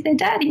course, he's their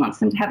dad. He wants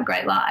them to have a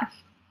great life.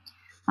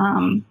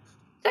 So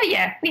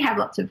yeah, we have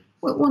lots of,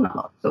 well, not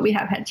lots, but we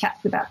have had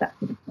chats about that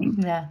sort of thing.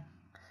 Yeah.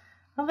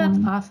 Well, that's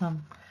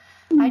awesome.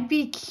 I'd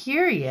be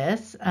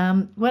curious,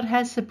 what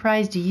has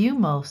surprised you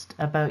most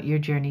about your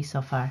journey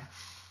so far?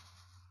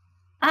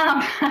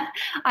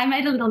 I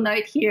made a little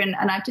note here, and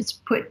I've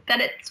just put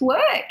that it's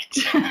worked.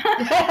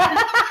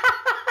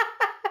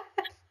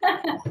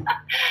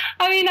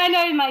 I mean, I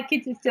know my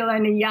kids are still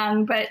only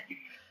young, but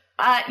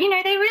they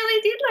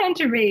really did learn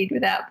to read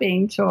without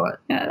being taught.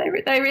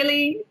 They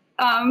really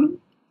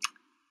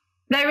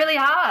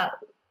are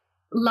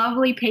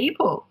lovely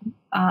people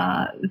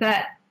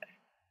that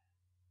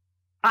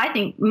I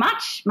think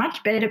much,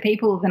 much better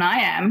people than I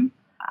am.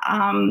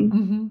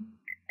 Mm-hmm.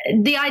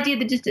 The idea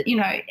that just,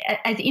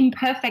 as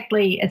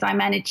imperfectly as I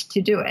managed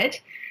to do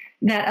it,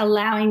 that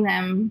allowing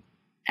them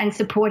and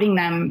supporting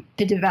them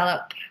to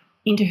develop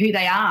into who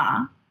they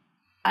are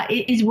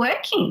is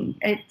working.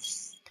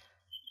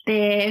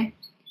 They're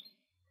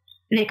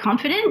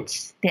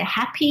confident, they're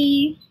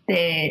happy,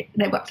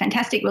 they've got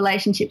fantastic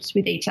relationships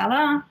with each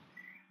other,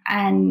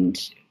 and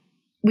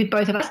with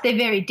both of us. They're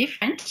very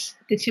different,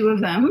 the two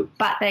of them,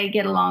 but they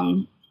get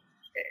along.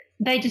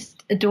 They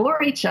just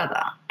adore each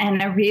other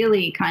and are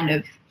really kind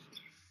of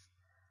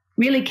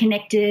really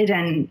connected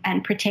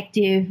and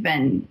protective,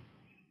 and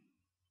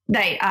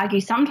they argue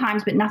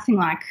sometimes, but nothing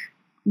like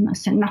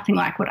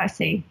what I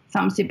see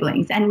some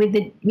siblings. And with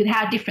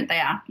how different they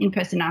are in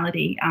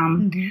personality,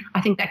 I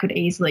think that could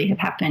easily have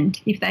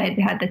happened if they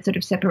had that sort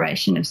of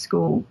separation of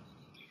school.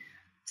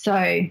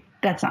 So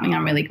that's something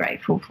I'm really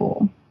grateful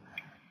for.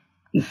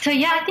 So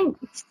yeah, I think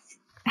it's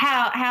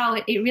how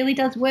it really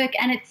does work,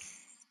 and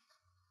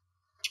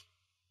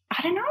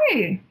I don't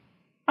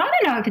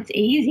know if it's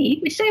easy.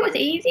 Would you say it was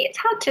easy? It's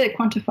hard to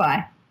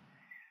quantify.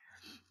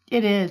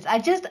 It is.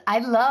 I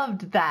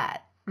loved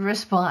that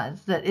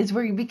response, that is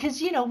working,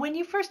 because when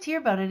you first hear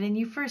about it and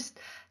you first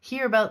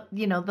hear about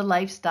the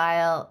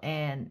lifestyle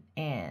and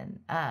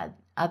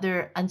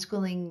other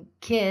unschooling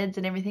kids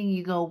and everything,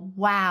 you go,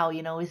 wow,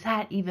 is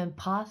that even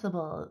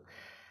possible?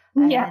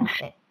 Yeah.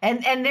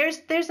 And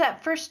there's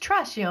that first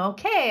trust,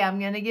 okay, I'm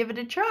going to give it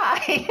a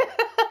try.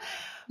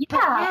 Yeah. But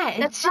yeah,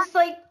 it's just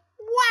like,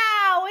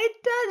 wow,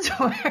 it does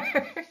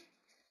work.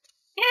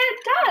 Yeah, it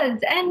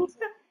does.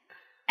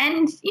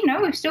 And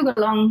we've still got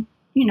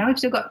we've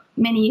still got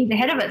many years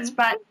ahead of us,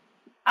 but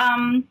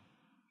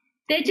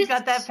they're just, you've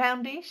got that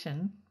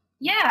foundation.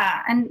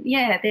 Yeah, and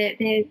yeah,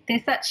 they're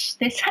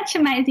such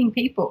amazing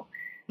people.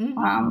 Mm-hmm.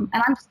 And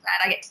I'm just glad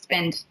I get to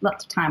spend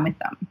lots of time with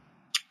them.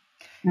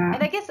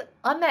 And I guess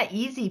on that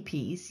easy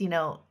piece,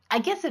 I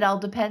guess it all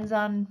depends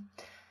on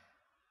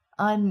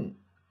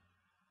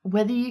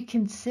whether you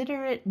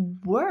consider it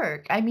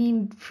work. I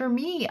mean, for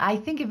me, I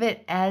think of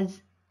it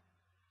as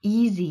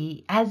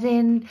easy, as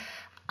in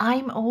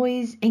I'm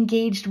always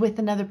engaged with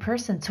another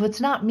person. So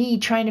it's not me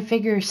trying to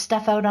figure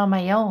stuff out on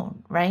my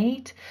own,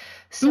 right?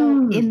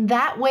 So in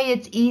that way,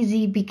 it's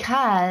easy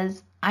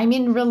because I'm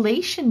in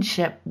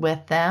relationship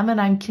with them and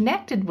I'm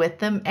connected with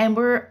them and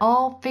we're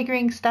all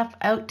figuring stuff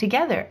out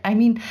together. I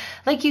mean,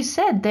 like you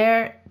said,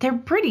 they're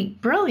pretty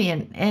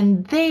brilliant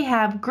and they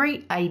have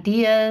great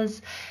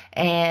ideas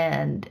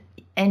and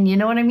you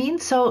know what I mean?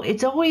 So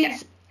it's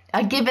always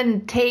a give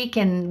and take,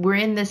 and we're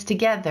in this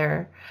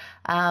together.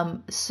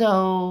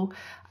 So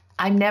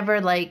I'm never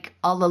like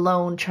all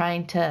alone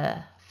trying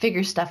to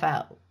figure stuff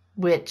out,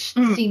 which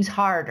seems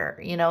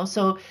harder,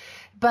 so,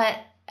 but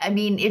I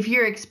mean, if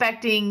you're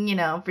expecting,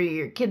 for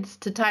your kids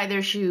to tie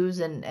their shoes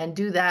and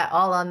do that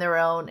all on their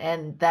own,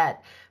 and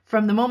that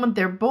from the moment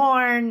they're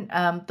born,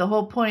 the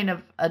whole point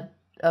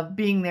of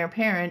being their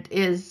parent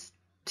is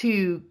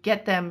to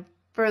get them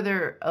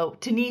further,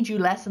 to need you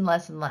less and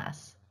less and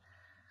less.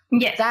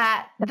 Yes.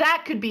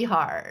 That could be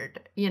hard,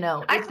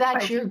 if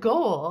that's your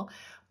goal.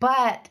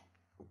 But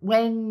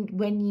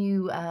when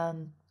you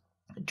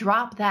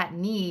drop that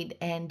need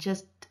and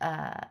just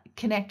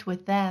connect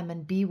with them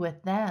and be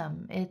with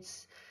them,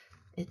 it's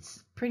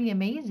pretty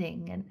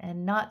amazing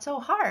and not so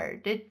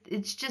hard.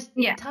 It's just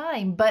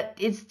time, but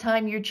it's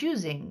time you're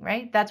choosing,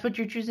 right? That's what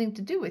you're choosing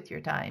to do with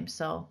your time.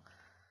 So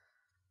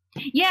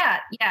yeah,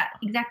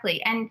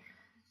 exactly. And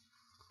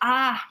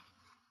I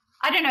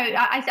don't know,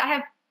 I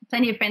have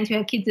plenty of friends who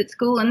have kids at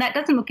school, and that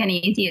doesn't look any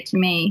easier to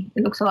me.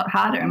 It looks a lot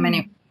harder in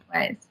many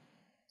ways.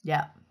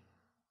 Yeah,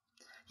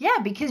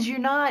 because you're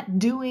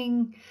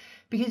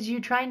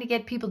trying to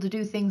get people to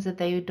do things that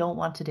they don't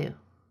want to do.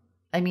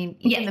 I mean,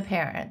 even the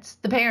parents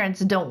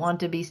don't want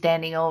to be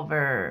standing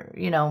over,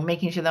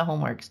 making sure the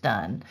homework's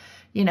done,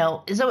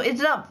 so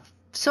it's not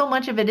so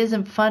much of it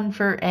isn't fun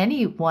for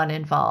anyone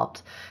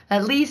involved.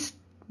 At least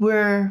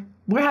we're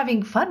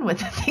having fun with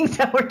the things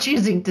that we're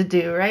choosing to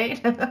do, right?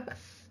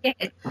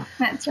 Yes,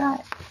 that's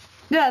right.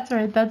 That's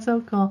right. That's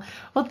so cool.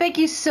 Well, thank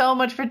you so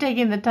much for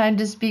taking the time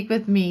to speak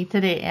with me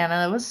today,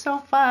 Anna. It was so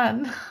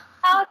fun.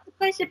 Oh, it's a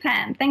pleasure,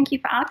 Pam. Thank you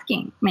for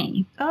asking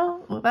me.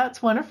 Oh, well,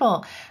 that's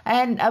wonderful.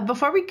 And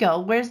before we go,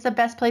 where's the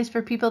best place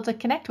for people to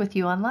connect with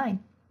you online?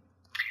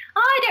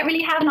 I don't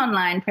really have an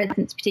online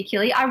presence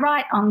particularly. I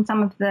write on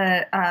some of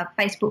the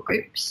Facebook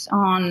groups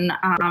on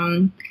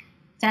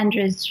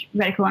Sandra's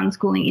Radical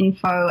Unschooling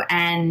Info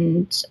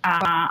and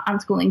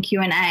Unschooling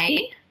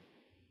Q&A.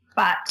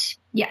 But,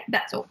 yeah,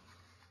 that's all.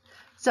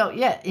 So,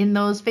 in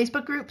those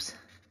Facebook groups?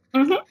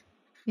 Mm-hmm.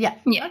 Yeah.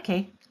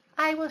 Okay.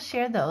 I will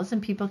share those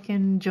and people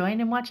can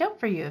join and watch out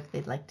for you if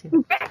they'd like to.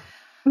 Okay.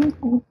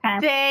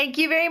 Thank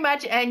you very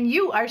much. And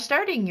you are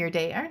starting your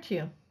day, aren't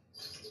you?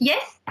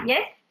 Yes.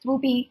 We'll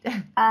be,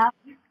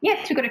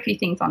 we've got a few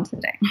things on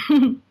today.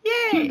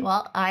 Yay.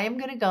 Well, I am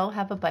going to go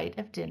have a bite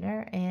of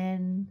dinner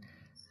and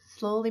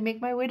slowly make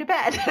my way to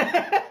bed.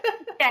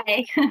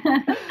 Okay.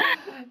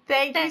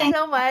 Thank you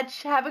so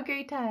much. Have a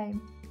great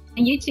time.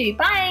 And you too.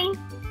 Bye.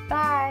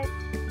 Bye.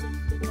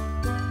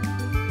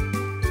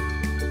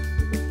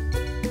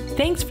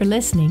 Thanks for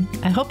listening.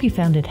 I hope you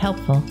found it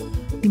helpful.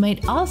 You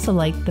might also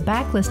like the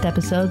backlist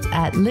episodes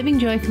at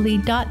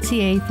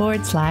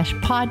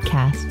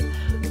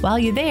livingjoyfully.ca/podcast. While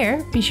you're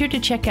there, be sure to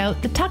check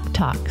out the Tuck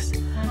Talks.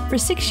 For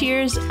 6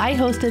 years, I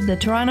hosted the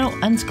Toronto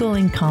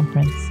Unschooling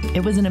Conference.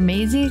 It was an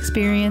amazing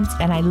experience,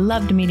 and I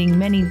loved meeting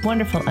many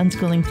wonderful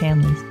unschooling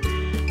families.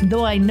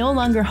 Though I no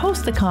longer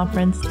host the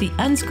conference, the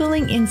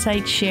unschooling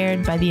insights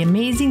shared by the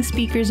amazing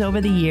speakers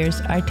over the years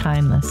are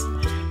timeless.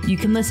 You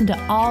can listen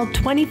to all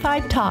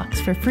 25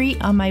 talks for free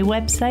on my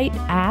website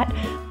at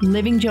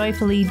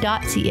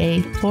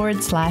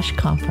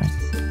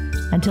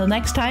livingjoyfully.ca/conference. Until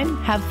next time,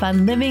 have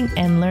fun living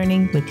and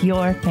learning with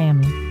your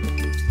family.